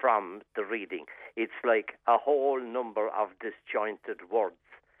story from the reading. It's like a whole number of disjointed words.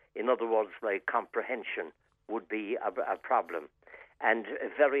 In other words, like comprehension would be a problem. And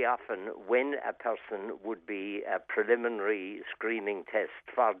very often when a person would be a preliminary screening test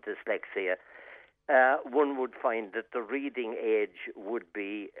for dyslexia, one would find that the reading age would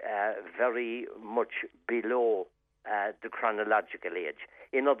be very much below the chronological age.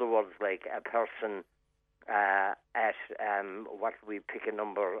 In other words, like a person at, what we pick a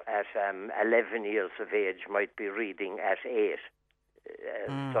number, at 11 years of age might be reading at 8.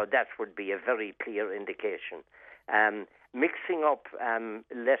 So that would be a very clear indication. Mixing up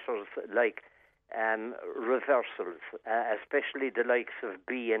letters like reversals, especially the likes of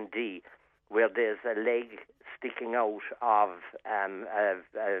B and D, where there's a leg sticking out of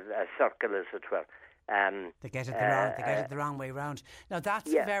a circle, as it were. They get it the wrong way round. Now that's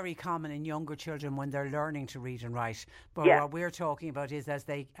very common in younger children when they're learning to read and write. But what we're talking about is as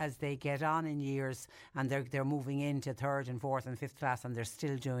they get on in years and they're moving into third and fourth and fifth class and they're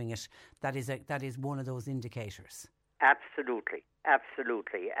still doing it. That is one of those indicators. Absolutely,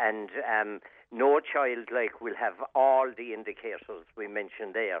 and no child will have all the indicators we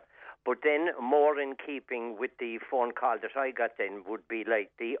mentioned there. But then, more in keeping with the phone call that I got then, would be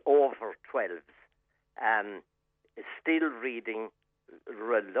like the over 12s. Still reading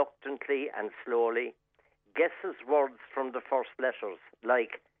reluctantly and slowly, guesses words from the first letters,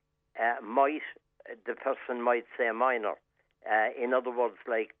 like might, the person might say minor. In other words,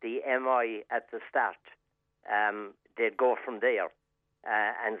 like the MI at the start, they'd go from there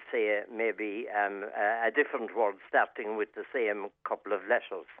and say maybe a different word starting with the same couple of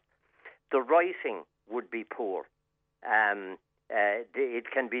letters. The writing would be poor.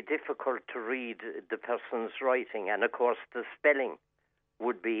 It can be difficult to read the person's writing, and of course the spelling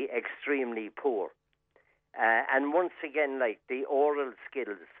would be extremely poor. And once again, like the oral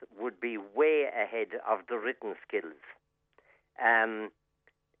skills would be way ahead of the written skills.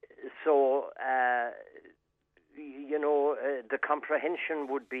 The comprehension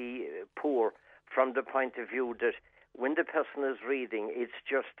would be poor from the point of view that when the person is reading, it's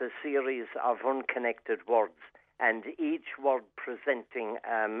just a series of unconnected words, and each word presenting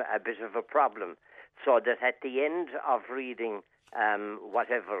a bit of a problem, so that at the end of reading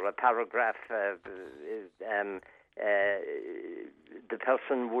a paragraph, the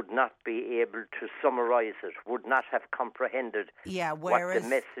person would not be able to summarise it, would not have comprehended what the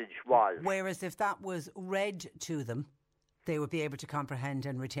message was. Whereas if that was read to them, they would be able to comprehend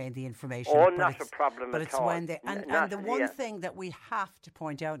and retain the information. Oh, not a problem but at it's all. When they, and the one thing that we have to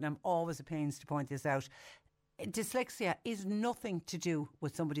point out, and I'm always at pains to point this out, dyslexia is nothing to do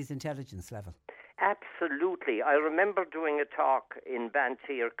with somebody's intelligence level. Absolutely. I remember doing a talk in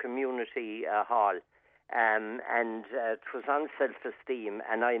Bantir Community Hall, and it was on self-esteem,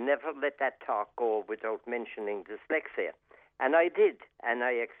 and I never let that talk go without mentioning dyslexia. And I did, and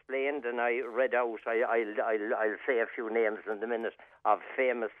I explained, and I read out, I'll say a few names in a minute, of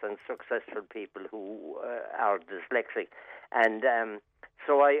famous and successful people who are dyslexic. And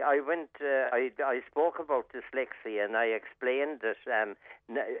so I spoke about dyslexia, and I explained that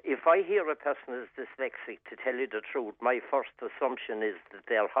if I hear a person is dyslexic, to tell you the truth, my first assumption is that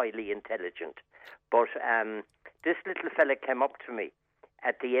they're highly intelligent. But this little fella came up to me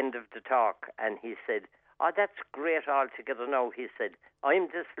at the end of the talk, and he said, "Oh, that's great altogether now," he said. "I'm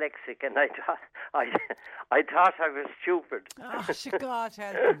dyslexic," and I thought I was stupid. Oh, God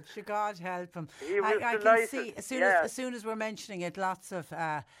help him. God help him. He was I delighted. can see, as soon as we're mentioning it, lots of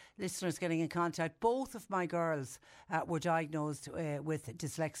listeners getting in contact. Both of my girls were diagnosed with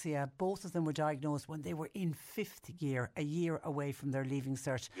dyslexia. Both of them were diagnosed when they were in 5th year, a year away from their Leaving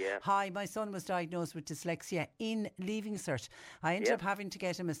Cert. Yeah. Hi, my son was diagnosed with dyslexia in Leaving Cert. I ended up having to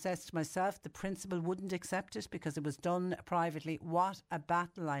get him assessed myself. The principal wouldn't accept it because it was done privately. What a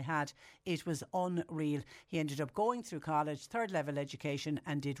battle I had. It was unreal. He ended up going through college, 3rd level education,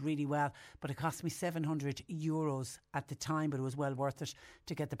 and did really well. But it cost me €700 at the time, but it was well worth it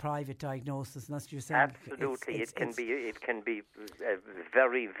to get the private diagnosis. And that's what you're saying. Absolutely. It can be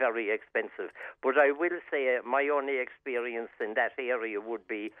very, very expensive. But I will say my only experience in that area would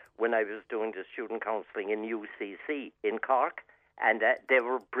be when I was doing the student counselling in UCC in Cork, and they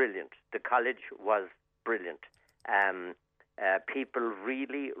were brilliant. The college was brilliant. People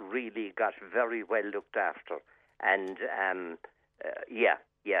really, really got very well looked after. And I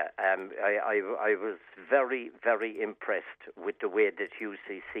was very, very impressed with the way that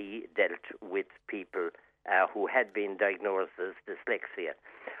UCC dealt with people who had been diagnosed as dyslexia.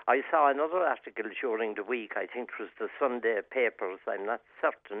 I saw another article during the week, I think it was the Sunday papers, I'm not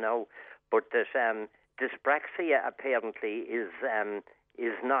certain now, but that dyspraxia apparently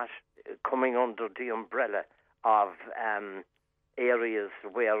is not coming under the umbrella of areas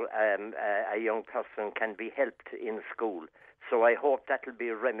where a young person can be helped in school. So I hope that will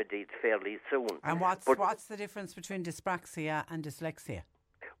be remedied fairly soon. And what's the difference between dyspraxia and dyslexia?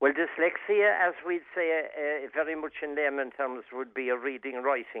 Well, dyslexia, as we'd say very much in layman terms, would be a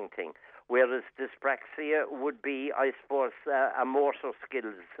reading-writing thing, whereas dyspraxia would be, I suppose, a motor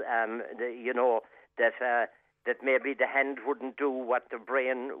skills, that maybe the hand wouldn't do what the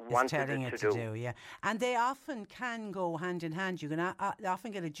brain wanted it to do. Yeah. And they often can go hand in hand. You can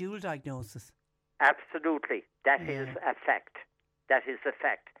often get a dual diagnosis. Absolutely. That is a fact. That is a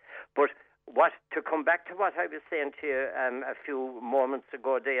fact. But to come back to what I was saying to you a few moments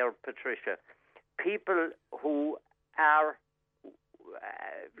ago there, Patricia, people who are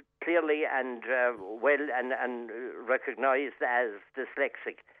clearly and well and recognised as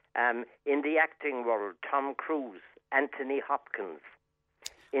dyslexic, in the acting world, Tom Cruise, Anthony Hopkins.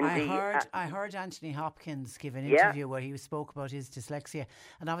 I heard Anthony Hopkins give an interview where he spoke about his dyslexia,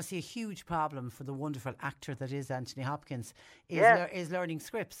 and obviously a huge problem for the wonderful actor that is Anthony Hopkins is learning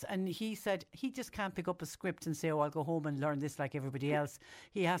scripts. And he said he just can't pick up a script and say, "Oh, I'll go home and learn this like everybody else."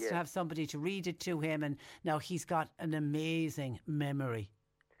 He has to have somebody to read it to him, and now he's got an amazing memory.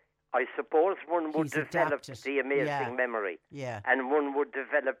 I suppose one would develop the amazing memory. Yeah. And one would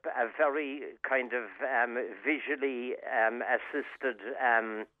develop a very kind of visually assisted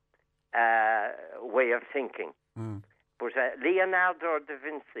way of thinking. Mm. But Leonardo da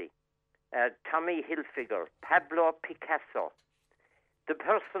Vinci, Tommy Hilfiger, Pablo Picasso, the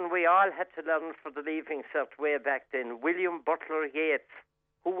person we all had to learn for the Leaving Cert way back then, William Butler Yeats,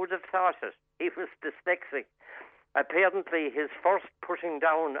 who would have thought it? He was dyslexic. Apparently, his first putting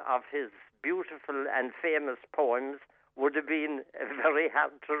down of his beautiful and famous poems would have been very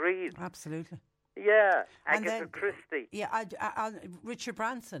hard to read. Absolutely. Yeah, Agatha Christie. Yeah, Richard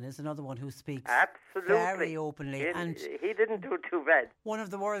Branson is another one who speaks very openly. And he didn't do too bad. One of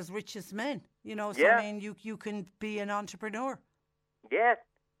the world's richest men, so I mean, you can be an entrepreneur. Yeah,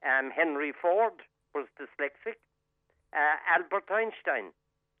 Henry Ford was dyslexic. Albert Einstein.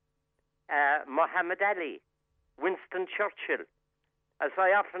 Muhammad Ali. Winston Churchill. As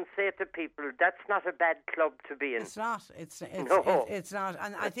I often say to people, that's not a bad club to be in. It's not. It's not.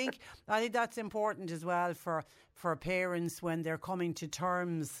 And I think that's important as well for parents when they're coming to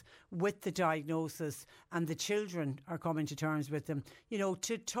terms with the diagnosis and the children are coming to terms with them.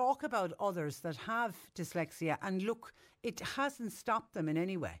 To talk about others that have dyslexia and look, it hasn't stopped them in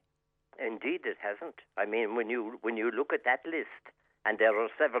any way. Indeed, it hasn't. I mean, when you look at that list, and there are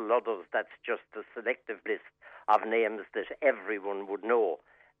several others, that's just a selective list of names that everyone would know.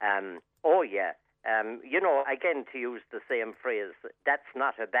 Again, to use the same phrase, that's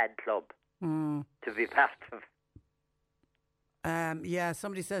not a bad club to be part of.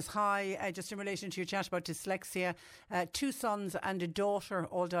 Somebody says, hi, just in relation to your chat about dyslexia, 2 sons and a daughter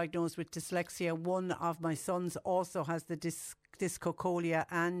all diagnosed with dyslexia. One of my sons also has the dyscalculia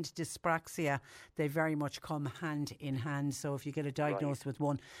and dyspraxia. They very much come hand in hand. So if you get a diagnosis with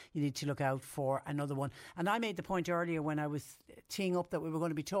one, you need to look out for another one. And I made the point earlier when I was teeing up that we were going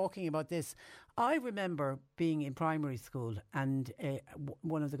to be talking about this. I remember being in primary school and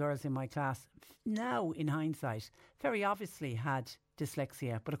one of the girls in my class, now in hindsight, very obviously had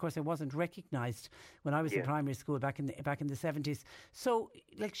dyslexia, but of course it wasn't recognised when I was in primary school back in the 70s. So,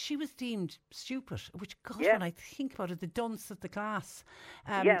 like, she was deemed stupid, which, God, when I think about it, the dunce of the class.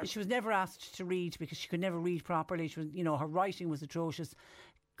 She was never asked to read because she could never read properly. She was, her writing was atrocious.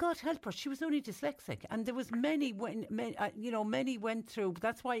 God help her, she was only dyslexic, and there was many went through.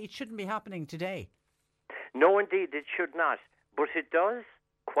 That's why it shouldn't be happening today. No, indeed, it should not. But it does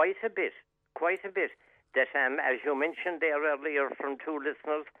quite a bit. That, as you mentioned there earlier from two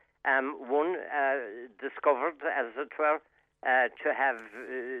listeners, one discovered, as it were, to have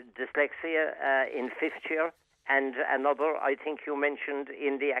dyslexia in fifth year, and another, I think you mentioned,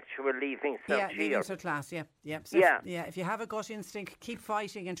 in the actual leaving cert year. Leaving cert class, So if you have a gut instinct, keep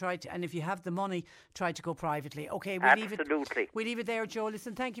fighting and and if you have the money, try to go privately. Okay, we leave it there, Joe.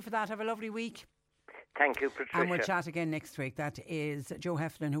 Listen, thank you for that. Have a lovely week. Thank you, Patricia. And we'll chat again next week. That is Joe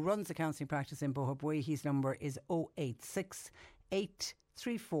Heflin, who runs the counselling practice in Boherbue. His number is 086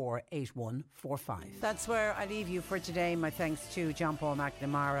 834 8145. That's where I leave you for today. My thanks to John Paul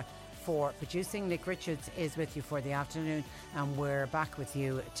McNamara for producing. Nick Richards is with you for the afternoon, and we're back with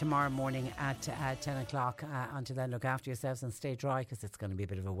you tomorrow morning at 10 o'clock. Until then, look after yourselves and stay dry, because it's going to be a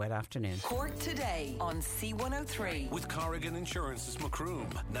bit of a wet afternoon. Cork Today on C103. With Corrigan Insurance's Macroom,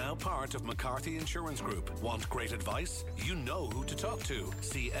 now part of McCarthy Insurance Group. Want great advice? You know who to talk to.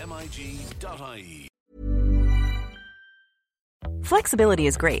 CMIG.ie. Flexibility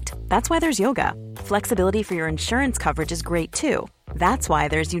is great. That's why there's yoga. Flexibility for your insurance coverage is great too. That's why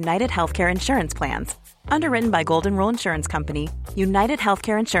there's United Healthcare Insurance Plans. Underwritten by Golden Rule Insurance Company, United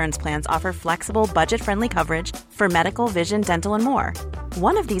Healthcare Insurance Plans offer flexible, budget-friendly coverage for medical, vision, dental, and more.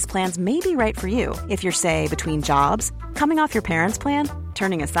 One of these plans may be right for you if you're, say, between jobs, coming off your parents' plan,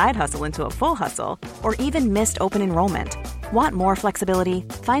 turning a side hustle into a full hustle, or even missed open enrollment. Want more flexibility?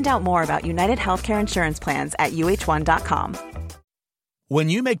 Find out more about United Healthcare Insurance Plans at uh1.com. When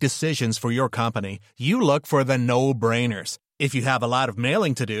you make decisions for your company, you look for the no-brainers. If you have a lot of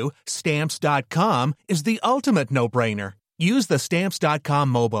mailing to do, Stamps.com is the ultimate no-brainer. Use the Stamps.com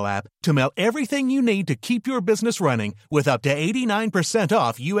mobile app to mail everything you need to keep your business running with up to 89%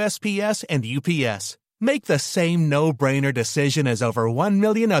 off USPS and UPS. Make the same no-brainer decision as over 1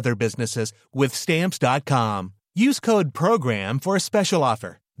 million other businesses with Stamps.com. Use code PROGRAM for a special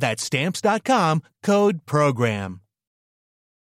offer. That's Stamps.com, code PROGRAM.